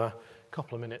couple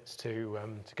of minutes to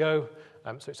go.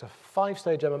 So it's a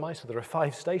 5-stage MMI, so there are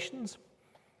 5 stations,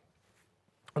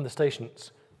 and the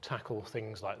stations tackle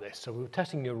things like this. So we're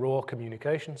testing your raw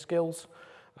communication skills.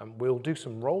 We'll do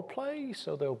some role play,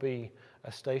 so there'll be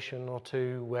a station or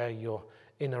two where you're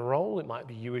in a role. It might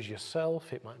be you as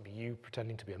yourself, it might be you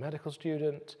pretending to be a medical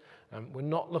student. We're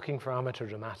not looking for amateur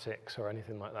dramatics or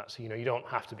anything like that, so you don't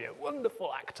have to be a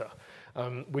wonderful actor.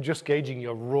 We're just gauging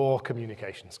your raw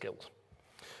communication skills.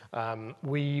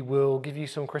 We will give you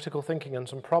some critical thinking and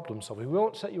some problem solving. We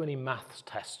won't set you any maths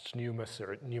tests,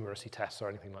 numeracy tests or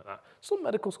anything like that. Some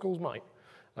medical schools might.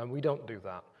 We don't do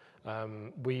that.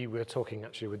 We were talking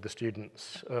actually with the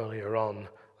students earlier on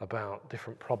about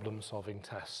different problem solving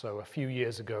tests. So a few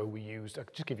years ago we used, I'll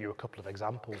just give you a couple of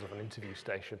examples of an interview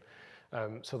station.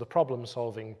 So the problem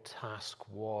solving task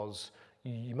was,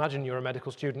 you imagine you're a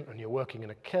medical student and you're working in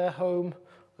a care home,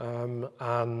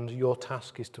 and your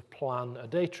task is to plan a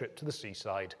day trip to the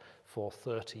seaside for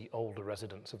 30 older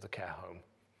residents of the care home.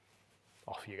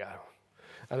 Off you go.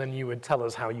 And then you would tell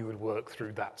us how you would work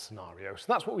through that scenario. So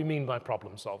that's what we mean by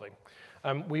problem solving.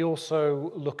 We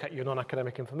also look at your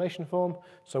non-academic information form.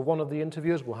 So one of the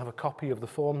interviewers will have a copy of the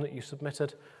form that you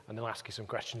submitted, and they'll ask you some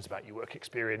questions about your work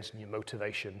experience and your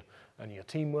motivation and your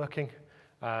team working.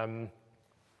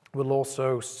 We'll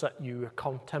also set you a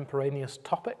contemporaneous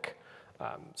topic.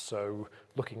 So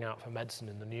looking out for medicine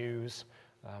in the news.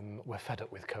 We're fed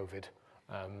up with COVID.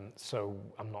 So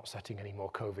I'm not setting any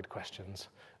more COVID questions.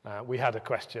 We had a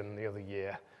question the other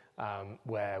year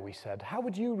where we said, how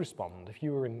would you respond if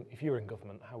you were in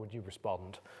government? How would you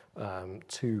respond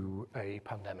to a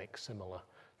pandemic similar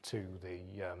to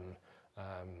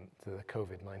the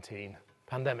COVID-19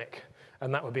 pandemic.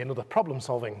 And that would be another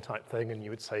problem-solving type thing, and you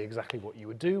would say exactly what you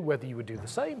would do, whether you would do the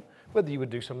same, whether you would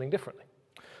do something differently.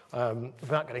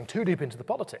 Without getting too deep into the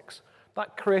politics,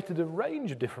 that created a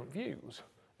range of different views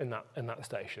in that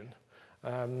station.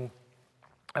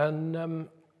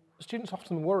 Students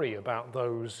often worry about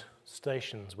those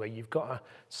stations where you've got a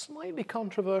slightly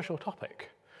controversial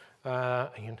topic.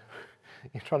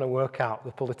 You're trying to work out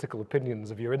the political opinions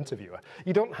of your interviewer.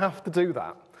 You don't have to do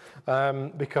that,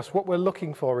 because what we're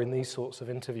looking for in these sorts of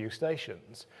interview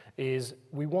stations is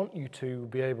we want you to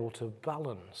be able to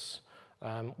balance.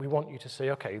 We want you to say,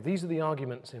 okay, these are the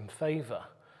arguments in favour.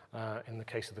 In the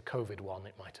case of the COVID one,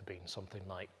 it might have been something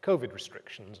like COVID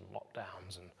restrictions and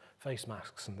lockdowns and face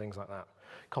masks and things like that.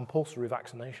 Compulsory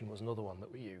vaccination was another one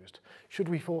that we used. Should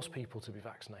we force people to be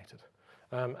vaccinated?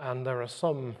 And there are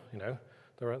some,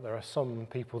 there are some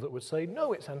people that would say,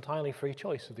 no, it's entirely free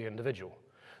choice of the individual.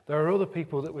 There are other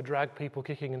people that would drag people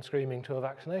kicking and screaming to a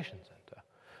vaccination centre.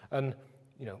 And,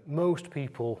 most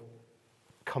people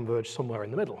converge somewhere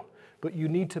in the middle. But you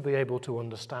need to be able to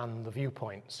understand the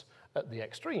viewpoints at the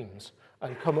extremes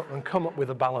and come up with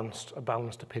a balanced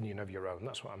opinion of your own.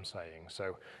 That's what I'm saying.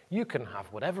 So you can have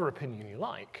whatever opinion you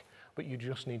like, but you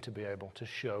just need to be able to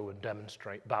show and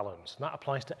demonstrate balance. And that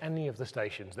applies to any of the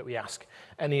stations that we ask,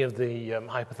 any of the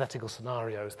hypothetical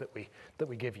scenarios that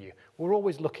we give you. We're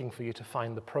always looking for you to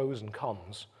find the pros and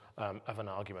cons of an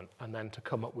argument and then to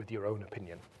come up with your own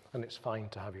opinion. And it's fine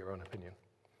to have your own opinion.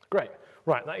 Great.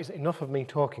 Right, that is enough of me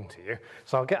talking to you.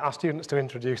 So I'll get our students to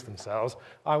introduce themselves.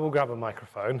 I will grab a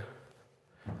microphone.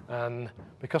 And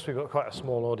because we've got quite a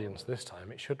small audience this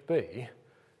time, it should be,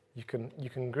 you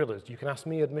can grill us. You can ask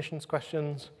me admissions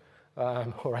questions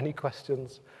or any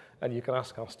questions, and you can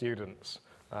ask our students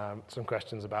some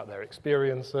questions about their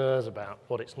experiences, about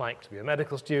what it's like to be a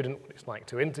medical student, what it's like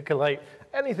to intercalate,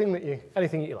 anything that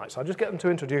you like. So I'll just get them to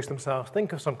introduce themselves,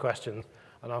 think of some questions,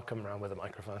 and I'll come around with a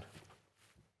microphone.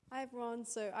 Hi everyone,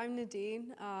 so I'm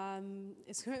Nadine.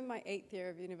 It's currently my 8th year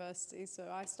of university, so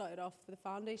I started off with the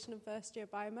foundation of first year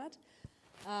biomed,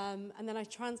 and then I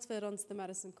transferred onto the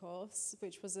medicine course,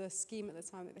 which was a scheme at the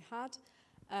time that they had,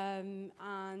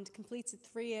 and completed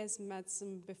 3 years of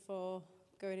medicine before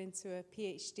going into a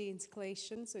PhD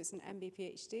intercalation, so it's an MB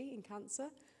PhD in cancer,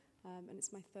 and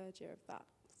it's my 3rd year of that,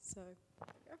 so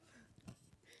yeah.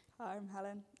 Hi, I'm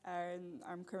Helen.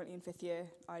 I'm currently in 5th year.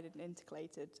 I did an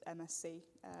intercalated MSc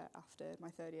after my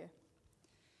 3rd year.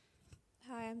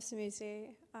 Hi, I'm Samiti.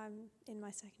 I'm in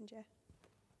my 2nd year.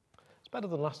 It's better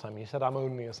than last time. You said I'm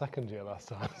only a 2nd year last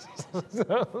time.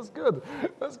 That's good.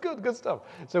 That's good stuff.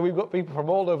 So we've got people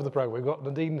from all over the program. We've got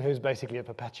Nadine, who's basically a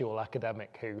perpetual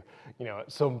academic who,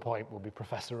 at some point will be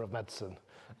professor of medicine.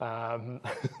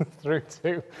 Through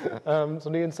to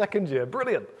somebody in 2nd year.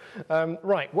 Brilliant.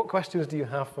 Right, what questions do you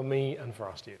have for me and for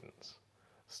our students?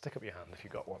 Stick up your hand if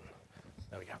you've got one.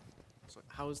 There we go. So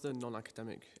how is the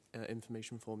non-academic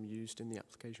information form used in the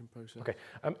application process? Okay,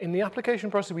 in the application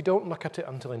process, we don't look at it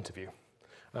until interview.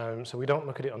 So we don't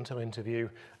look at it until interview,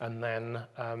 and then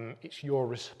it's your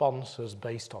responses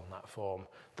based on that form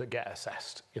that get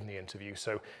assessed in the interview.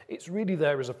 So it's really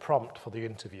there as a prompt for the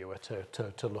interviewer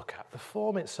to look at. The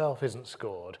form itself isn't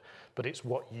scored, but it's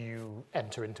what you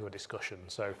enter into a discussion.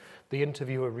 So the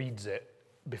interviewer reads it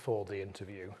before the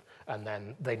interview, and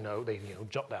then they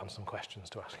jot down some questions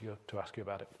to ask you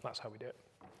about it. That's how we do it.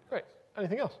 Great.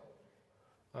 Anything else?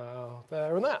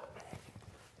 There and that.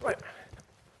 Right.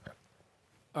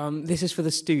 This is for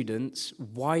the students.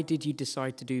 Why did you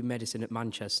decide to do medicine at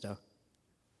Manchester?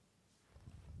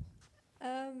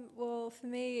 Well, for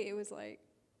me, it was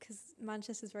because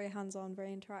Manchester's very hands-on,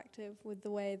 very interactive with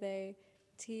the way they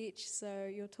teach. So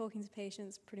you're talking to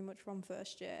patients pretty much from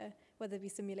first year, whether it be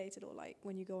simulated or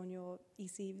when you go on your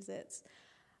EC visits.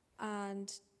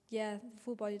 And yeah,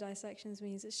 full body dissections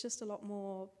means it's just a lot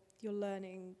more you're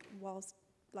learning whilst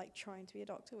trying to be a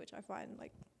doctor, which I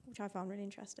found really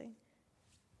interesting.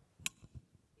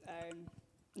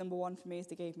 Number one for me is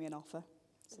they gave me an offer,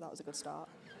 so that was a good start.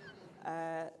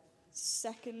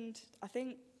 Second, I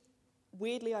think,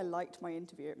 weirdly, I liked my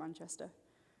interview at Manchester.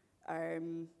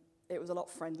 It was a lot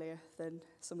friendlier than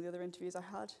some of the other interviews I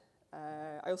had.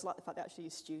 I also liked the fact they actually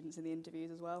used students in the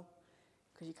interviews as well,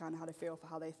 because you kind of had a feel for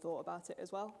how they thought about it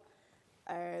as well.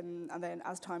 And then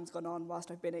as time's gone on, whilst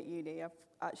I've been at uni, I've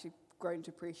actually grown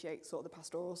to appreciate sort of the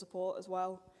pastoral support as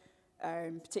well.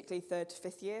 Particularly 3rd to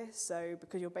 5th year, so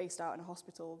because you're based out in a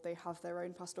hospital, they have their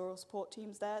own pastoral support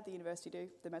teams there, the university do,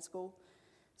 the med school.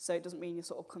 So it doesn't mean you're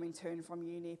sort of coming to and from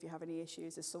uni if you have any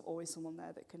issues, there's always someone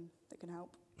there that can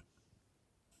help.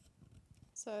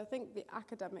 So I think the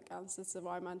academic answer to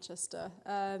why Manchester,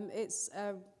 it's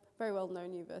a very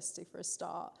well-known university for a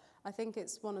start. I think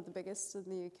it's one of the biggest in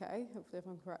the UK, hopefully if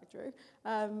I'm correct, Drew.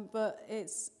 But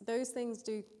those things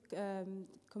do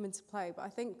come into play. But I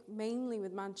think mainly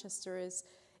with Manchester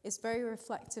it's very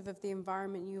reflective of the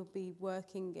environment you'll be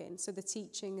working in. So the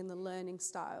teaching and the learning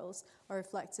styles are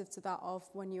reflective to that of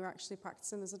when you're actually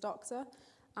practicing as a doctor.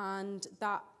 And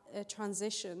that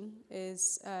transition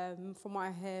is, from what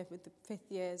I hear with the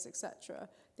 5th years, etc.,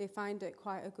 they find it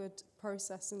quite a good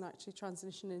process in actually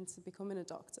transitioning into becoming a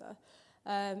doctor.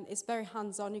 It's very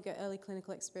hands-on. You get early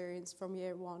clinical experience from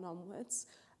year 1 onwards,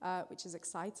 which is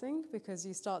exciting because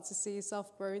you start to see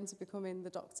yourself grow into becoming the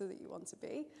doctor that you want to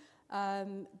be.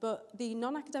 But the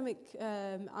non-academic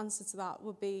answer to that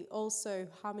would be also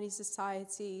how many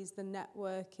societies, the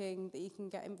networking that you can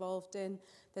get involved in.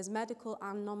 There's medical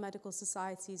and non-medical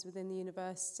societies within the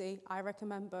university. I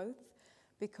recommend both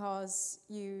because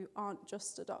you aren't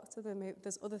just a doctor.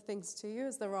 There's other things to you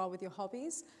as there are with your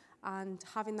hobbies. And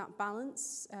having that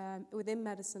balance within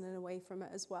medicine and away from it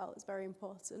as well is very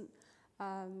important.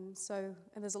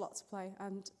 And there's a lot to play,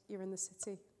 and you're in the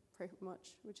city pretty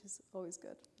much, which is always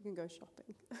good. You can go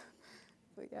shopping.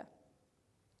 But yeah.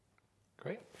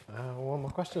 Great. One more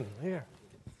question here.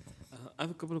 I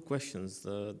have a couple of questions.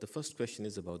 The first question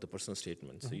is about the personal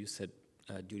statement. So you said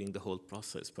during the whole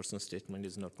process, personal statement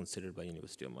is not considered by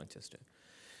University of Manchester.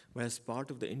 Whereas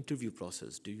part of the interview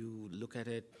process, do you look at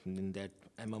it in that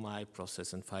MMI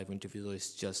process and 5 interviews, or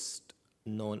it's just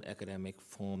non-academic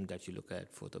form that you look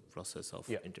at for the process of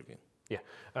interviewing? Yeah,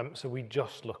 so we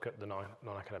just look at the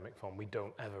non-academic form. We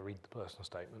don't ever read the personal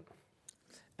statement.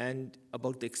 And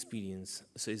about the experience,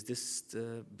 so is this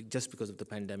just because of the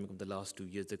pandemic of the last 2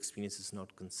 years, the experience is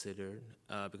not considered?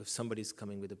 Because somebody's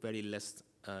coming with a very less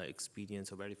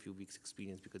experience or very few weeks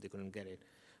experience because they couldn't get it.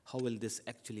 How will this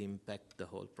actually impact the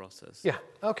whole process? Yeah,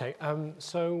 okay.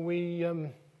 So we,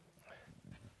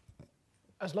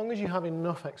 as long as you have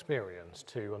enough experience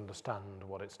to understand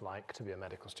what it's like to be a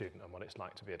medical student and what it's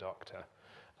like to be a doctor,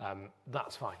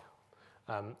 that's fine.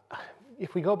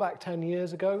 If we go back 10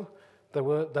 years ago, there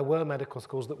were medical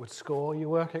schools that would score your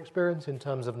work experience in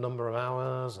terms of number of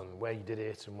hours and where you did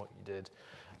it and what you did.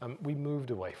 We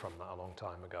moved away from that a long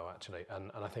time ago, actually,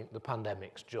 and I think the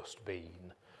pandemic's just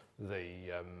been the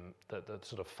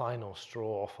sort of final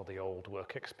straw for the old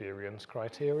work experience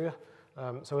criteria.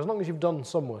 So as long as you've done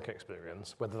some work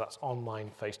experience, whether that's online,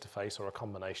 face-to-face, or a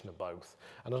combination of both,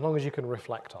 and as long as you can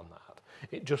reflect on that,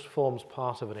 it just forms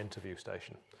part of an interview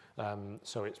station.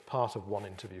 So it's part of one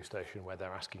interview station where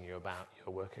they're asking you about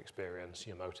your work experience,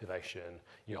 your motivation,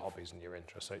 your hobbies and your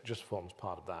interests. So it just forms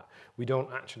part of that. We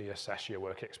don't actually assess your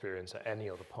work experience at any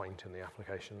other point in the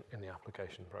application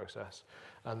process.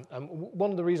 And one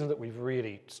of the reasons that we've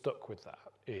really stuck with that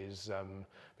is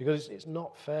because it's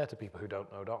not fair to people who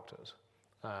don't know doctors.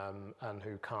 And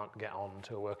who can't get on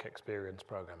to a work experience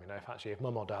program. You know, if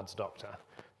mum or dad's doctor,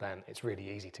 then it's really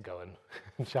easy to go and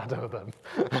shadow them.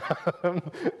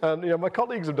 And my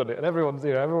colleagues have done it, and everyone's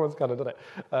kind of done it.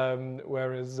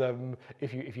 Whereas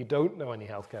if you don't know any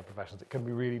healthcare professionals, it can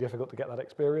be really difficult to get that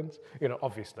experience.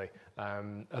 Obviously,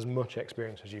 as much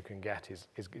experience as you can get is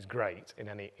great in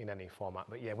any format.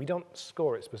 But yeah, we don't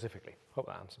score it specifically. Hope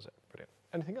that answers it. Brilliant.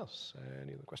 Anything else?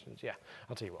 Any other questions? Yeah,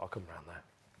 I'll tell you what. I'll come around there.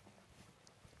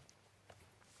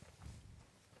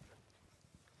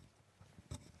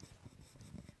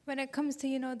 When it comes to,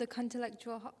 the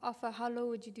intellectual offer, how low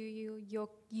would you do your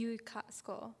UCAT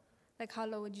score? Like, how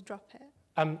low would you drop it?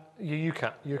 Your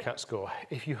UCAT score,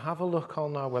 if you have a look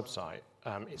on our website,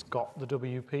 it's got the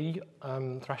WP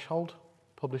threshold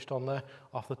published on there.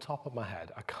 Off the top of my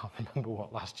head, I can't remember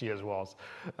what last year's was,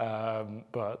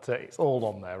 but it's all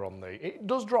on there. It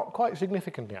does drop quite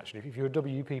significantly, actually. If you're a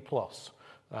WP plus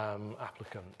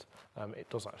applicant, it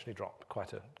does actually drop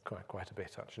quite a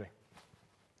bit, actually.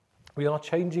 We are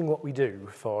changing what we do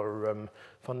for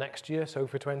next year, so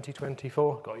for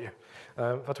 2024, got you.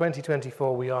 For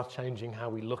 2024, we are changing how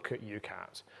we look at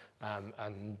UCAT,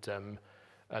 and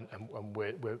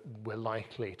we're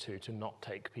likely to not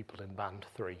take people in band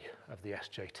 3 of the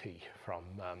SJT from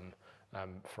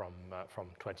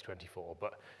 2024,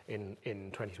 but in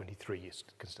 2023 it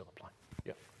can still apply.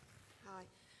 Yeah. Hi.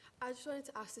 I just wanted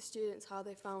to ask the students how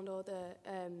they found all the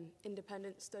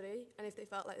independent study and if they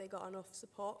felt like they got enough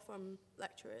support from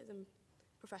lecturers and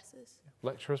professors.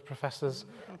 Lecturers, professors,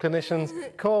 clinicians,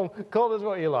 call us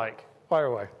what you like. Fire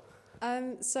away.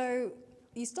 So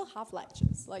you still have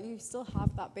lectures, like you still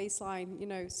have that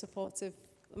baseline, supportive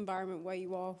environment where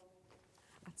you are,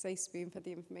 I'd say, spoon-fed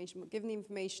the information, but given the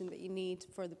information that you need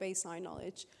for the baseline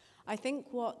knowledge. I think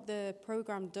what the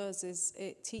program does is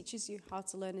it teaches you how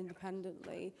to learn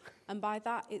independently, and by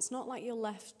that it's not like you're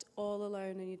left all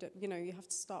alone and you have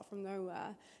to start from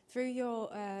nowhere. Through your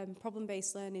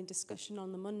problem-based learning discussion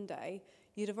on the Monday,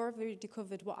 you'd have already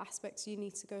covered what aspects you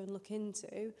need to go and look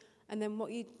into, and then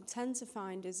what you tend to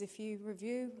find is if you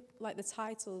review like the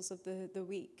titles of the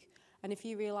week, and if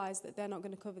you realise that they're not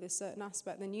going to cover this certain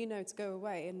aspect, then you know to go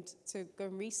away and to go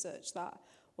and research that.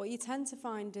 What you tend to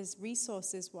find is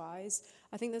resources-wise,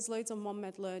 I think there's loads on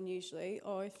OneMedLearn usually,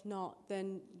 or if not,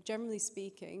 then generally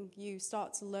speaking, you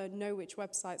start to know which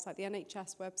websites, like the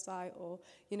NHS website, or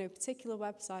particular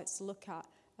websites to look at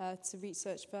to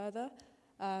research further.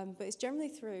 But it's generally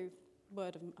through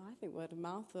word of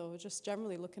mouth, or just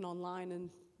generally looking online and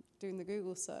doing the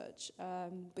Google search.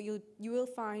 But you will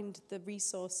find the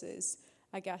resources,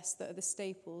 I guess, that are the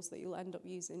staples that you'll end up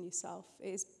using yourself. It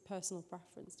is personal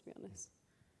preference, to be honest.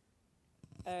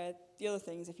 The other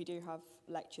thing is if you do have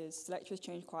lectures, the lectures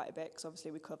change quite a bit because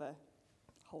obviously we cover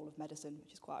whole of medicine,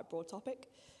 which is quite a broad topic.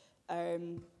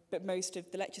 But most of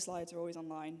the lecture slides are always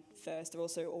online first. They're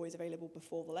also always available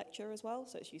before the lecture as well,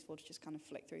 so it's useful to just kind of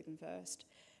flick through them first.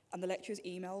 And the lecturers'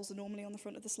 emails are normally on the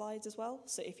front of the slides as well,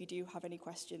 so if you do have any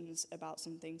questions about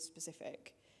something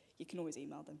specific, you can always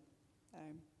email them.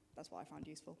 That's what I found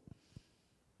useful.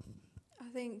 I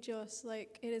think just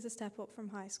like it is a step up from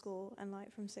high school and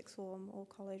like from sixth form or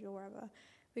college or wherever,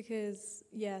 because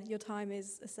your time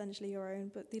is essentially your own,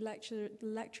 but the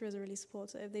lecturers are really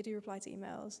supportive. They do reply to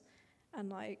emails, and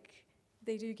like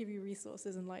they do give you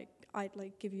resources, and like I'd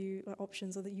like give you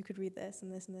options so that you could read this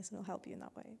and this and this, and it'll help you in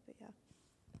that way. But yeah,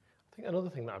 I think another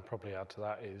thing that I'd probably add to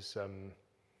that is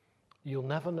you'll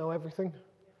never know everything,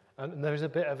 and there's a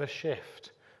bit of a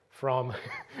shift from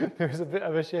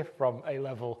A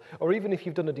level, or even if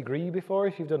you've done a degree before,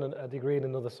 if you've done a degree in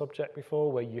another subject before,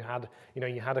 where you had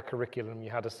a curriculum, you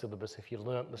had a syllabus. If you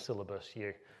learnt the syllabus,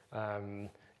 you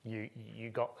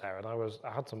got there. And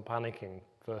I had some panicking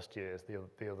first years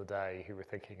the other day who were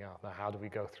thinking, now how do we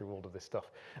go through all of this stuff?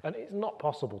 And it's not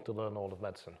possible to learn all of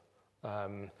medicine.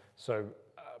 So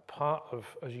part of,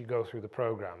 as you go through the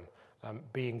program,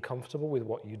 being comfortable with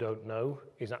what you don't know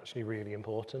is actually really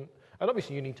important. And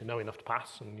obviously you need to know enough to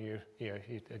pass, and you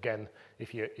again,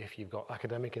 if you've got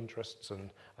academic interests and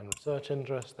research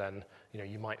interests, then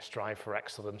you might strive for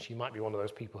excellence. You might be one of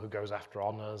those people who goes after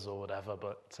honours or whatever,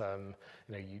 but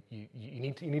you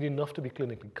need enough to be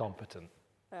clinically competent.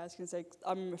 I was going to say,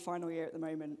 I'm in my final year at the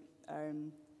moment.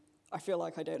 I feel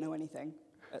like I don't know anything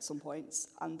at some points,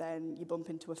 and then you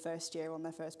bump into a first year on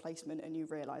their first placement and you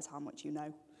realise how much you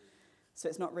know. So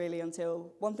it's not really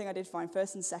until, one thing I did find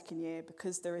first and second year,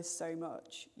 because there is so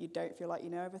much, you don't feel like you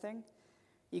know everything.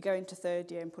 You go into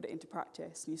third year and put it into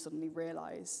practice, and you suddenly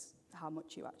realise how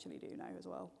much you actually do know as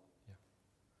well. Yeah.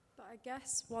 But I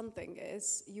guess one thing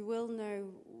is, you will know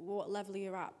what level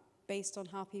you're at based on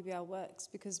how PBL works,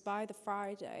 because by the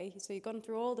Friday, so you've gone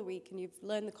through all the week and you've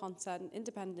learned the content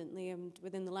independently and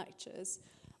within the lectures.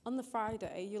 On the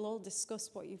Friday, you'll all discuss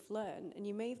what you've learned, and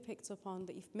you may have picked up on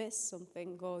that you've missed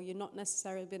something, or you're not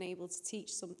necessarily been able to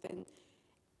teach something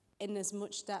in as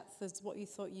much depth as what you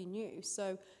thought you knew.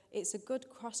 So it's a good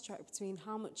cross-check between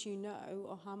how much you know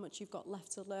or how much you've got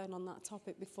left to learn on that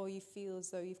topic before you feel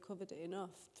as though you've covered it enough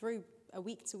through a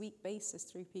week-to-week basis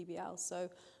through PBL. So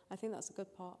I think that's a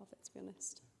good part of it, to be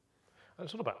honest. And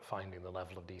it's all about finding the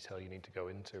level of detail you need to go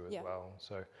into as well.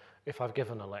 So if I've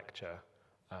given a lecture,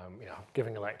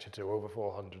 giving a lecture to over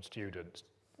 400 students,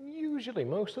 usually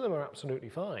most of them are absolutely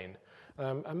fine.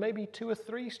 And maybe 2 or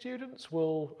 3 students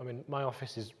will, my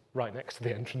office is right next to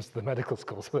the entrance to the medical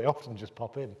school, so they often just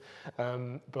pop in.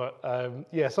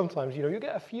 Sometimes, you'll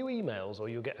get a few emails or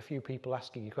you'll get a few people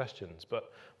asking you questions,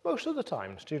 but most of the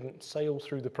time students sail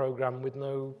through the programme with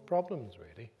no problems,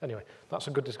 really. Anyway, that's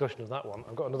a good discussion of that one.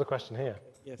 I've got another question here.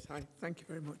 Yes, hi. Thank you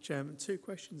very much. 2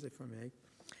 questions, if I may.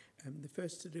 The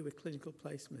first to do with clinical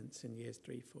placements in years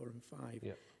 3, 4 and 5.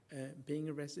 Yeah. Being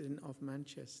a resident of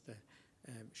Manchester,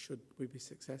 should we be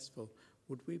successful,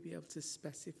 would we be able to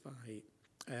specify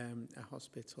a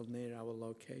hospital near our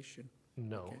location?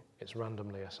 No, Okay. It's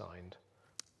randomly assigned.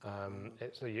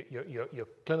 Your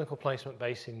clinical placement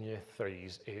base in year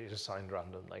 3s is assigned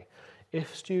randomly.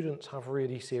 If students have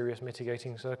really serious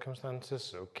mitigating circumstances,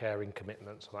 so caring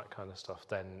commitments or that kind of stuff,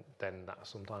 then that's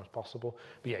sometimes possible.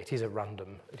 But yeah, it is a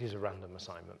random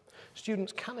assignment.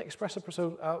 Students can express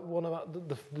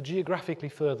the geographically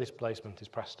furthest placement is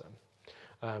Preston.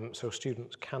 So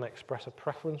students can express a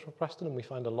preference for Preston, and we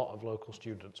find a lot of local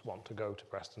students want to go to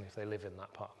Preston if they live in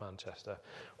that part of Manchester.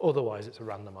 Otherwise, it's a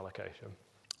random allocation.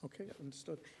 Okay,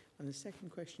 understood. And the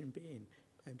second question being,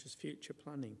 just future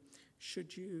planning,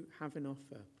 should you have an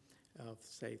offer of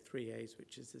say 3As,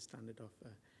 which is the standard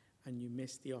offer, and you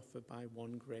miss the offer by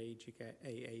 1 grade, you get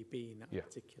AAB in that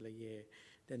particular year,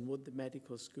 then would the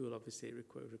medical school, obviously it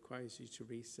requires you to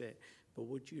resit, but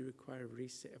would you require a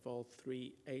resit of all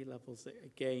 3 A levels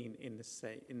again in the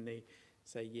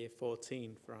say year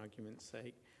 14, for argument's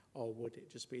sake, or would it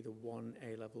just be the 1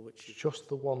 A level which you... Just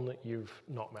the one that you've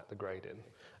not met the grade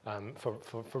in. For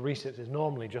resits, it's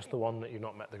normally just the one that you've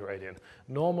not met the grade in.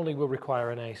 Normally we'll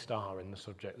require an A star in the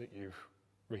subject that you've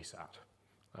resat.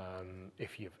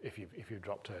 If you've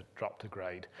dropped a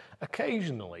grade.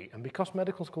 Occasionally, and because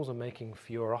medical schools are making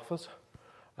fewer offers,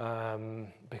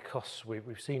 because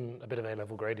we've seen a bit of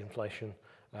A-level grade inflation,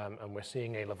 and we're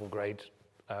seeing A-level grade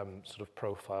sort of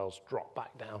profiles drop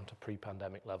back down to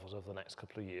pre-pandemic levels over the next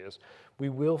couple of years, we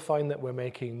will find that we're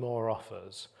making more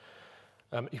offers.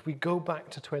 If we go back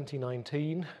to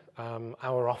 2019,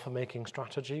 our offer making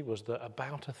strategy was that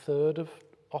about a third of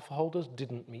offer holders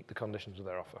didn't meet the conditions of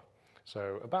their offer.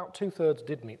 So about 2/3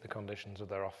 did meet the conditions of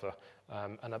their offer,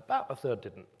 and about a third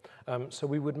didn't. So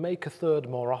we would make a third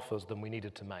more offers than we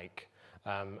needed to make,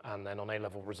 and then on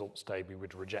A-level results day we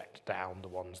would reject down the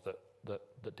ones that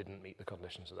didn't meet the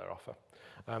conditions of their offer.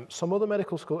 Some other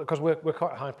medical schools, because we're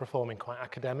quite high performing, quite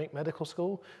academic medical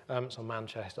school, so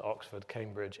Manchester, Oxford,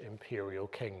 Cambridge, Imperial,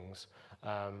 King's,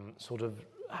 sort of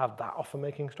have that offer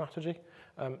making strategy.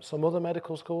 Some other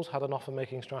medical schools had an offer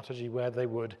making strategy where they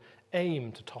would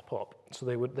aim to top up, so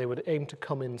they would aim to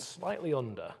come in slightly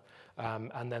under,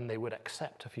 and then they would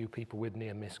accept a few people with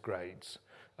near miss grades.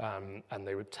 And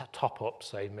they would top up,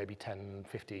 say, maybe 10,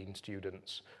 15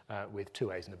 students with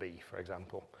 2 A's and a B, for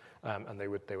example, and they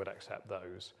would accept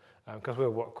those. Because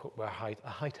we're a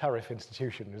high tariff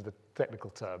institution is the technical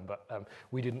term, but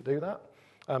we didn't do that.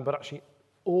 But actually,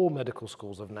 all medical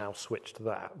schools have now switched to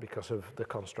that because of the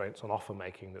constraints on offer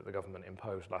making that the government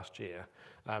imposed last year.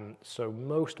 So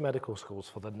most medical schools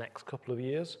for the next couple of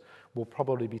years will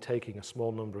probably be taking a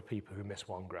small number of people who miss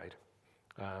 1 grade.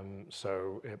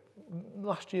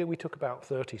 Last year we took about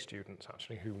 30 students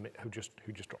actually who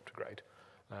just dropped a grade,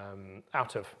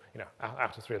 out of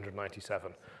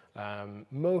 397.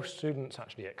 Most students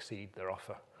actually exceed their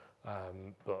offer,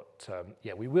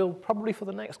 yeah, we will probably for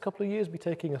the next couple of years be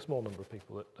taking a small number of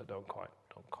people that don't quite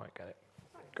get it.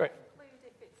 Great. Include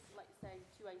if it's like say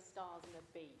 2 A stars and a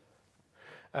B.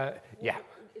 Yeah.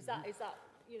 Is that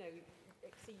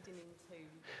exceeding into?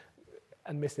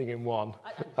 And missing in 1.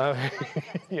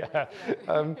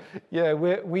 Yeah,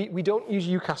 we don't use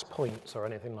UCAS points or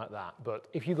anything like that, but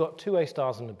if you got 2 A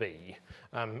stars and a B,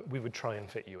 we would try and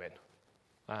fit you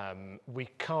in. We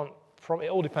can't,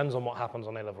 it all depends on what happens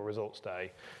on A-level results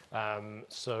day.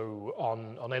 So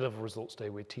on A-level results day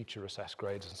with teacher assessed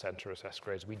grades and centre assessed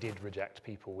grades, we did reject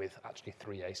people with actually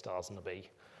 3 A stars and a B.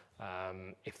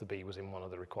 If the B was in one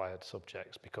of the required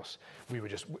subjects, because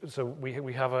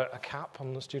we have a cap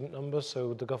on the student numbers,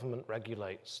 so the government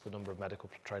regulates the number of medical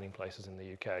training places in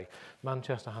the UK.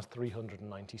 Manchester has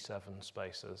 397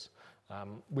 spaces.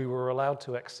 We were allowed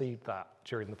to exceed that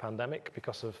during the pandemic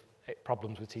because of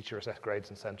problems with teacher assessed grades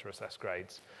and centre assessed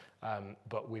grades,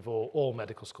 but all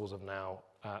medical schools have now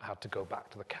had to go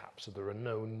back to the cap, so there are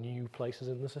no new places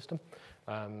in the system.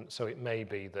 So it may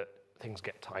be that things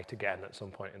get tight again at some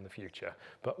point in the future.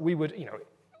 But we would,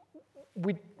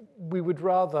 we would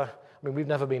rather, I mean, we've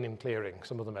never been in clearing,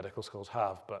 some of the medical schools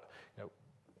have, but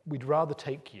we'd rather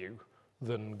take you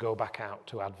than go back out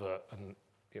to advert. And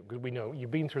we know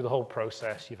you've been through the whole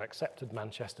process, you've accepted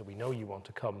Manchester, we know you want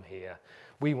to come here,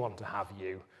 we want to have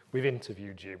you, we've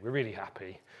interviewed you, we're really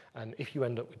happy. And if you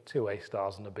end up with 2 A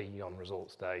stars and a B on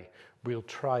results day, we'll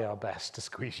try our best to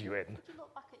squeeze you in.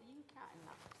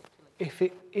 If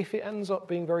it ends up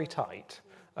being very tight,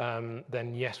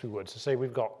 then yes, we would. So say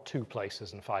we've got 2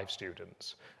 places and 5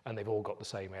 students, and they've all got the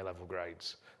same A-level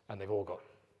grades, and they've all got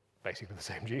basically the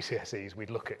same GCSEs. We'd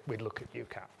look at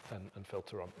UCAT and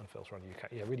filter on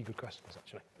UCAT. Yeah, really good questions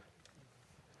actually.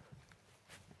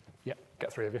 Yeah,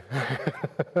 get 3 of you.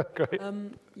 Great.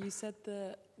 You said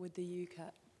that with the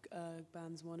UCAT,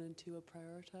 bands 1 and 2 are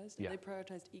prioritised. Are they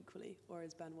prioritised equally, or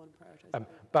is band 1 prioritised?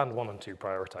 Band 1 and 2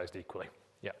 prioritised equally.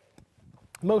 Yeah.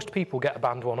 Most people get a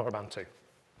band 1 or a band 2.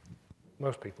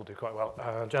 Most people do quite well.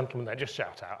 Gentlemen there, just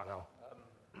shout out and I'll...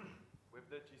 With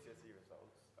the GCSE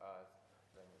results, I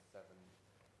think 7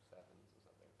 sevens or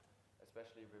something,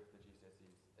 especially with the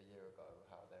GCSEs a year ago,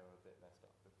 how they were a bit messed up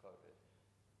with COVID,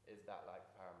 is that like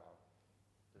paramount?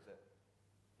 Is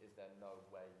there no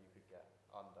way you could get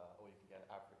under, or you could get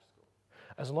an average score?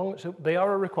 As long as they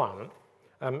are a requirement.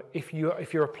 If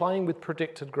you're applying with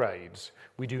predicted grades,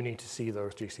 we do need to see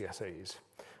those GCSEs.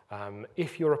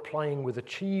 If you're applying with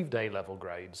achieved A-level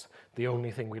grades, the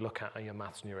only thing we look at are your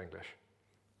maths and your English,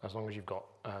 as long as you've got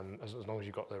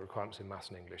the requirements in maths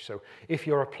and English. So if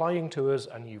you're applying to us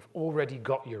and you've already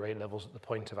got your A-levels at the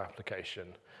point of application,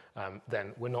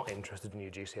 then we're not interested in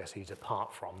your GCSEs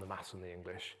apart from the maths and the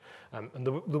English. And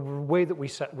the way that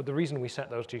the reason we set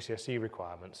those GCSE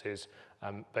requirements is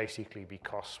basically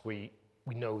because we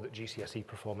know that GCSE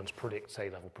performance predicts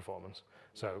A-level performance.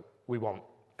 So we want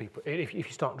people, if you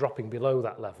start dropping below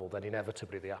that level, then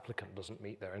inevitably the applicant doesn't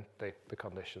meet the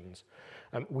conditions.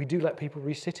 We do let people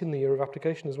resit in the year of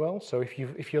application as well. So if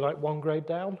you're like one grade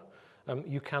down,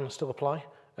 you can still apply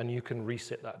and you can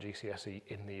resit that GCSE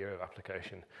in the year of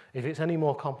application. If it's any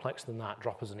more complex than that,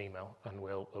 drop us an email and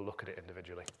we'll look at it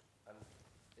individually. And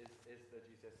is the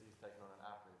GCSEs taken on an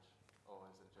average, or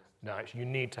is it just? No, you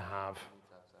need to have. 7.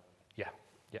 Yeah.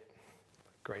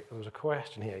 Great. There was a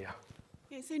question here, yeah.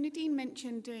 Yeah, so Nadine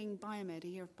mentioned doing biomed, a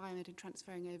year of biomed and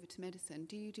transferring over to medicine.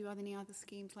 Do you do any other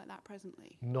schemes like that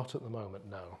presently? Not at the moment,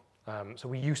 no. So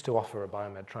we used to offer a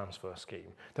biomed transfer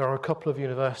scheme. There are a couple of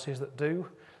universities that do,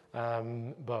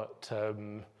 but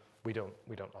we don't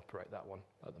operate that one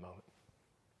at the moment.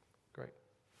 Great.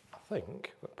 I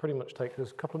think that pretty much takes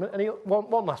us a couple of minutes.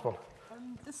 One last one.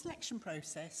 The selection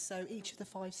process, so each of the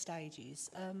 5 stages,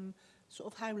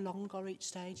 sort of how long are each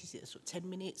stage? Is it sort of 10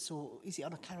 minutes or is it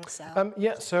on a carousel?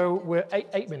 Yeah, so we're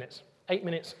 8 minutes. 8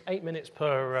 minutes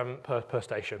per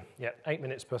station. Yeah, 8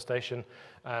 minutes per station,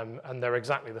 and they're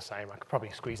exactly the same. I could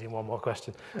probably squeeze in one more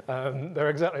question. They're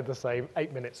exactly the same.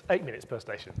 8 minutes per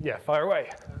station. Yeah, fire away.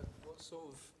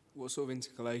 What sort of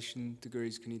intercalation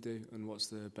degrees can you do, and what's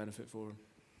the benefit for them?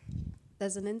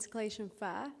 There's an intercalation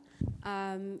fair.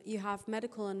 You have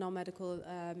medical and non-medical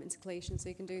intercalation, so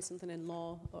you can do something in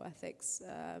law or ethics.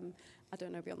 I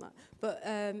don't know beyond that. But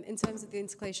in terms of the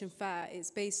intercalation fair,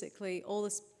 it's basically all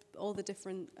the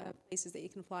different places that you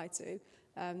can apply to.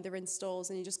 They're in stalls,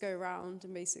 and you just go around,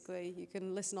 and basically you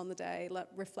can listen on the day,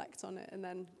 reflect on it, and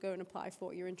then go and apply for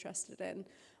what you're interested in.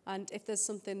 And if there's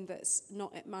something that's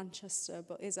not at Manchester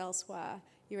but is elsewhere,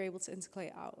 you're able to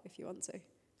intercalate out if you want to.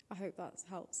 I hope that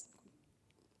helps.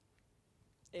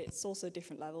 It's also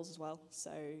different levels as well.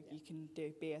 So you can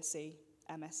do BSc,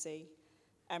 MSc,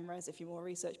 MRes if you're more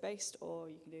research-based, or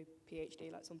you can do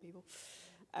PhD like some people.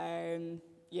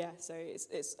 Yeah, so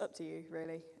it's up to you,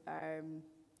 really.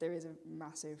 There is a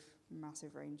massive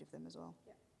range of them as well.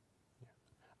 Yeah.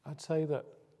 I'd say that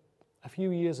a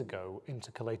few years ago,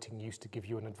 intercalating used to give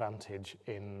you an advantage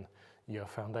in your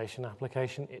foundation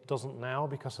application. It doesn't now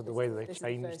because of the way that they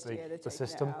changed the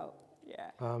system.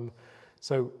 Yeah.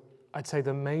 So I'd say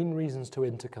the main reasons to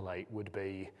intercalate would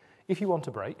be if you want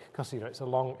to break, because it's a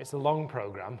long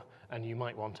program, and you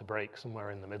might want to break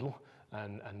somewhere in the middle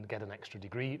and get an extra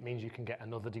degree. It means you can get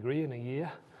another degree in a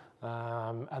year.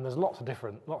 And there's lots of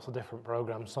different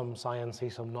programs, some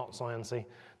sciencey, some not sciencey,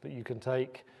 that you can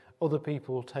take. Other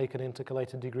people take an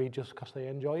intercalated degree just because they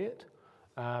enjoy it.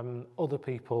 Other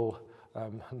people,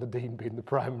 the dean being the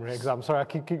primary exam, sorry, I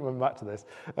keep coming back to this,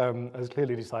 has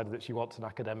clearly decided that she wants an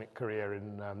academic career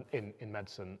in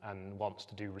medicine and wants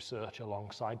to do research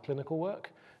alongside clinical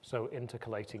work. So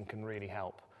intercalating can really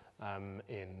help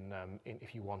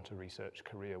if you want a research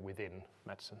career within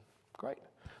medicine. Great.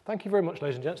 Thank you very much,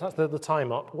 ladies and gents. That's the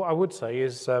time up. What I would say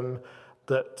is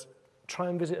that try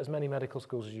and visit as many medical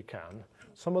schools as you can.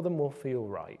 Some of them will feel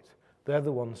right. They're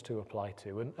the ones to apply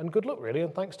to. And good luck, really,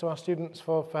 and thanks to our students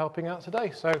for helping out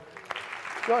today. So,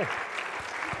 join.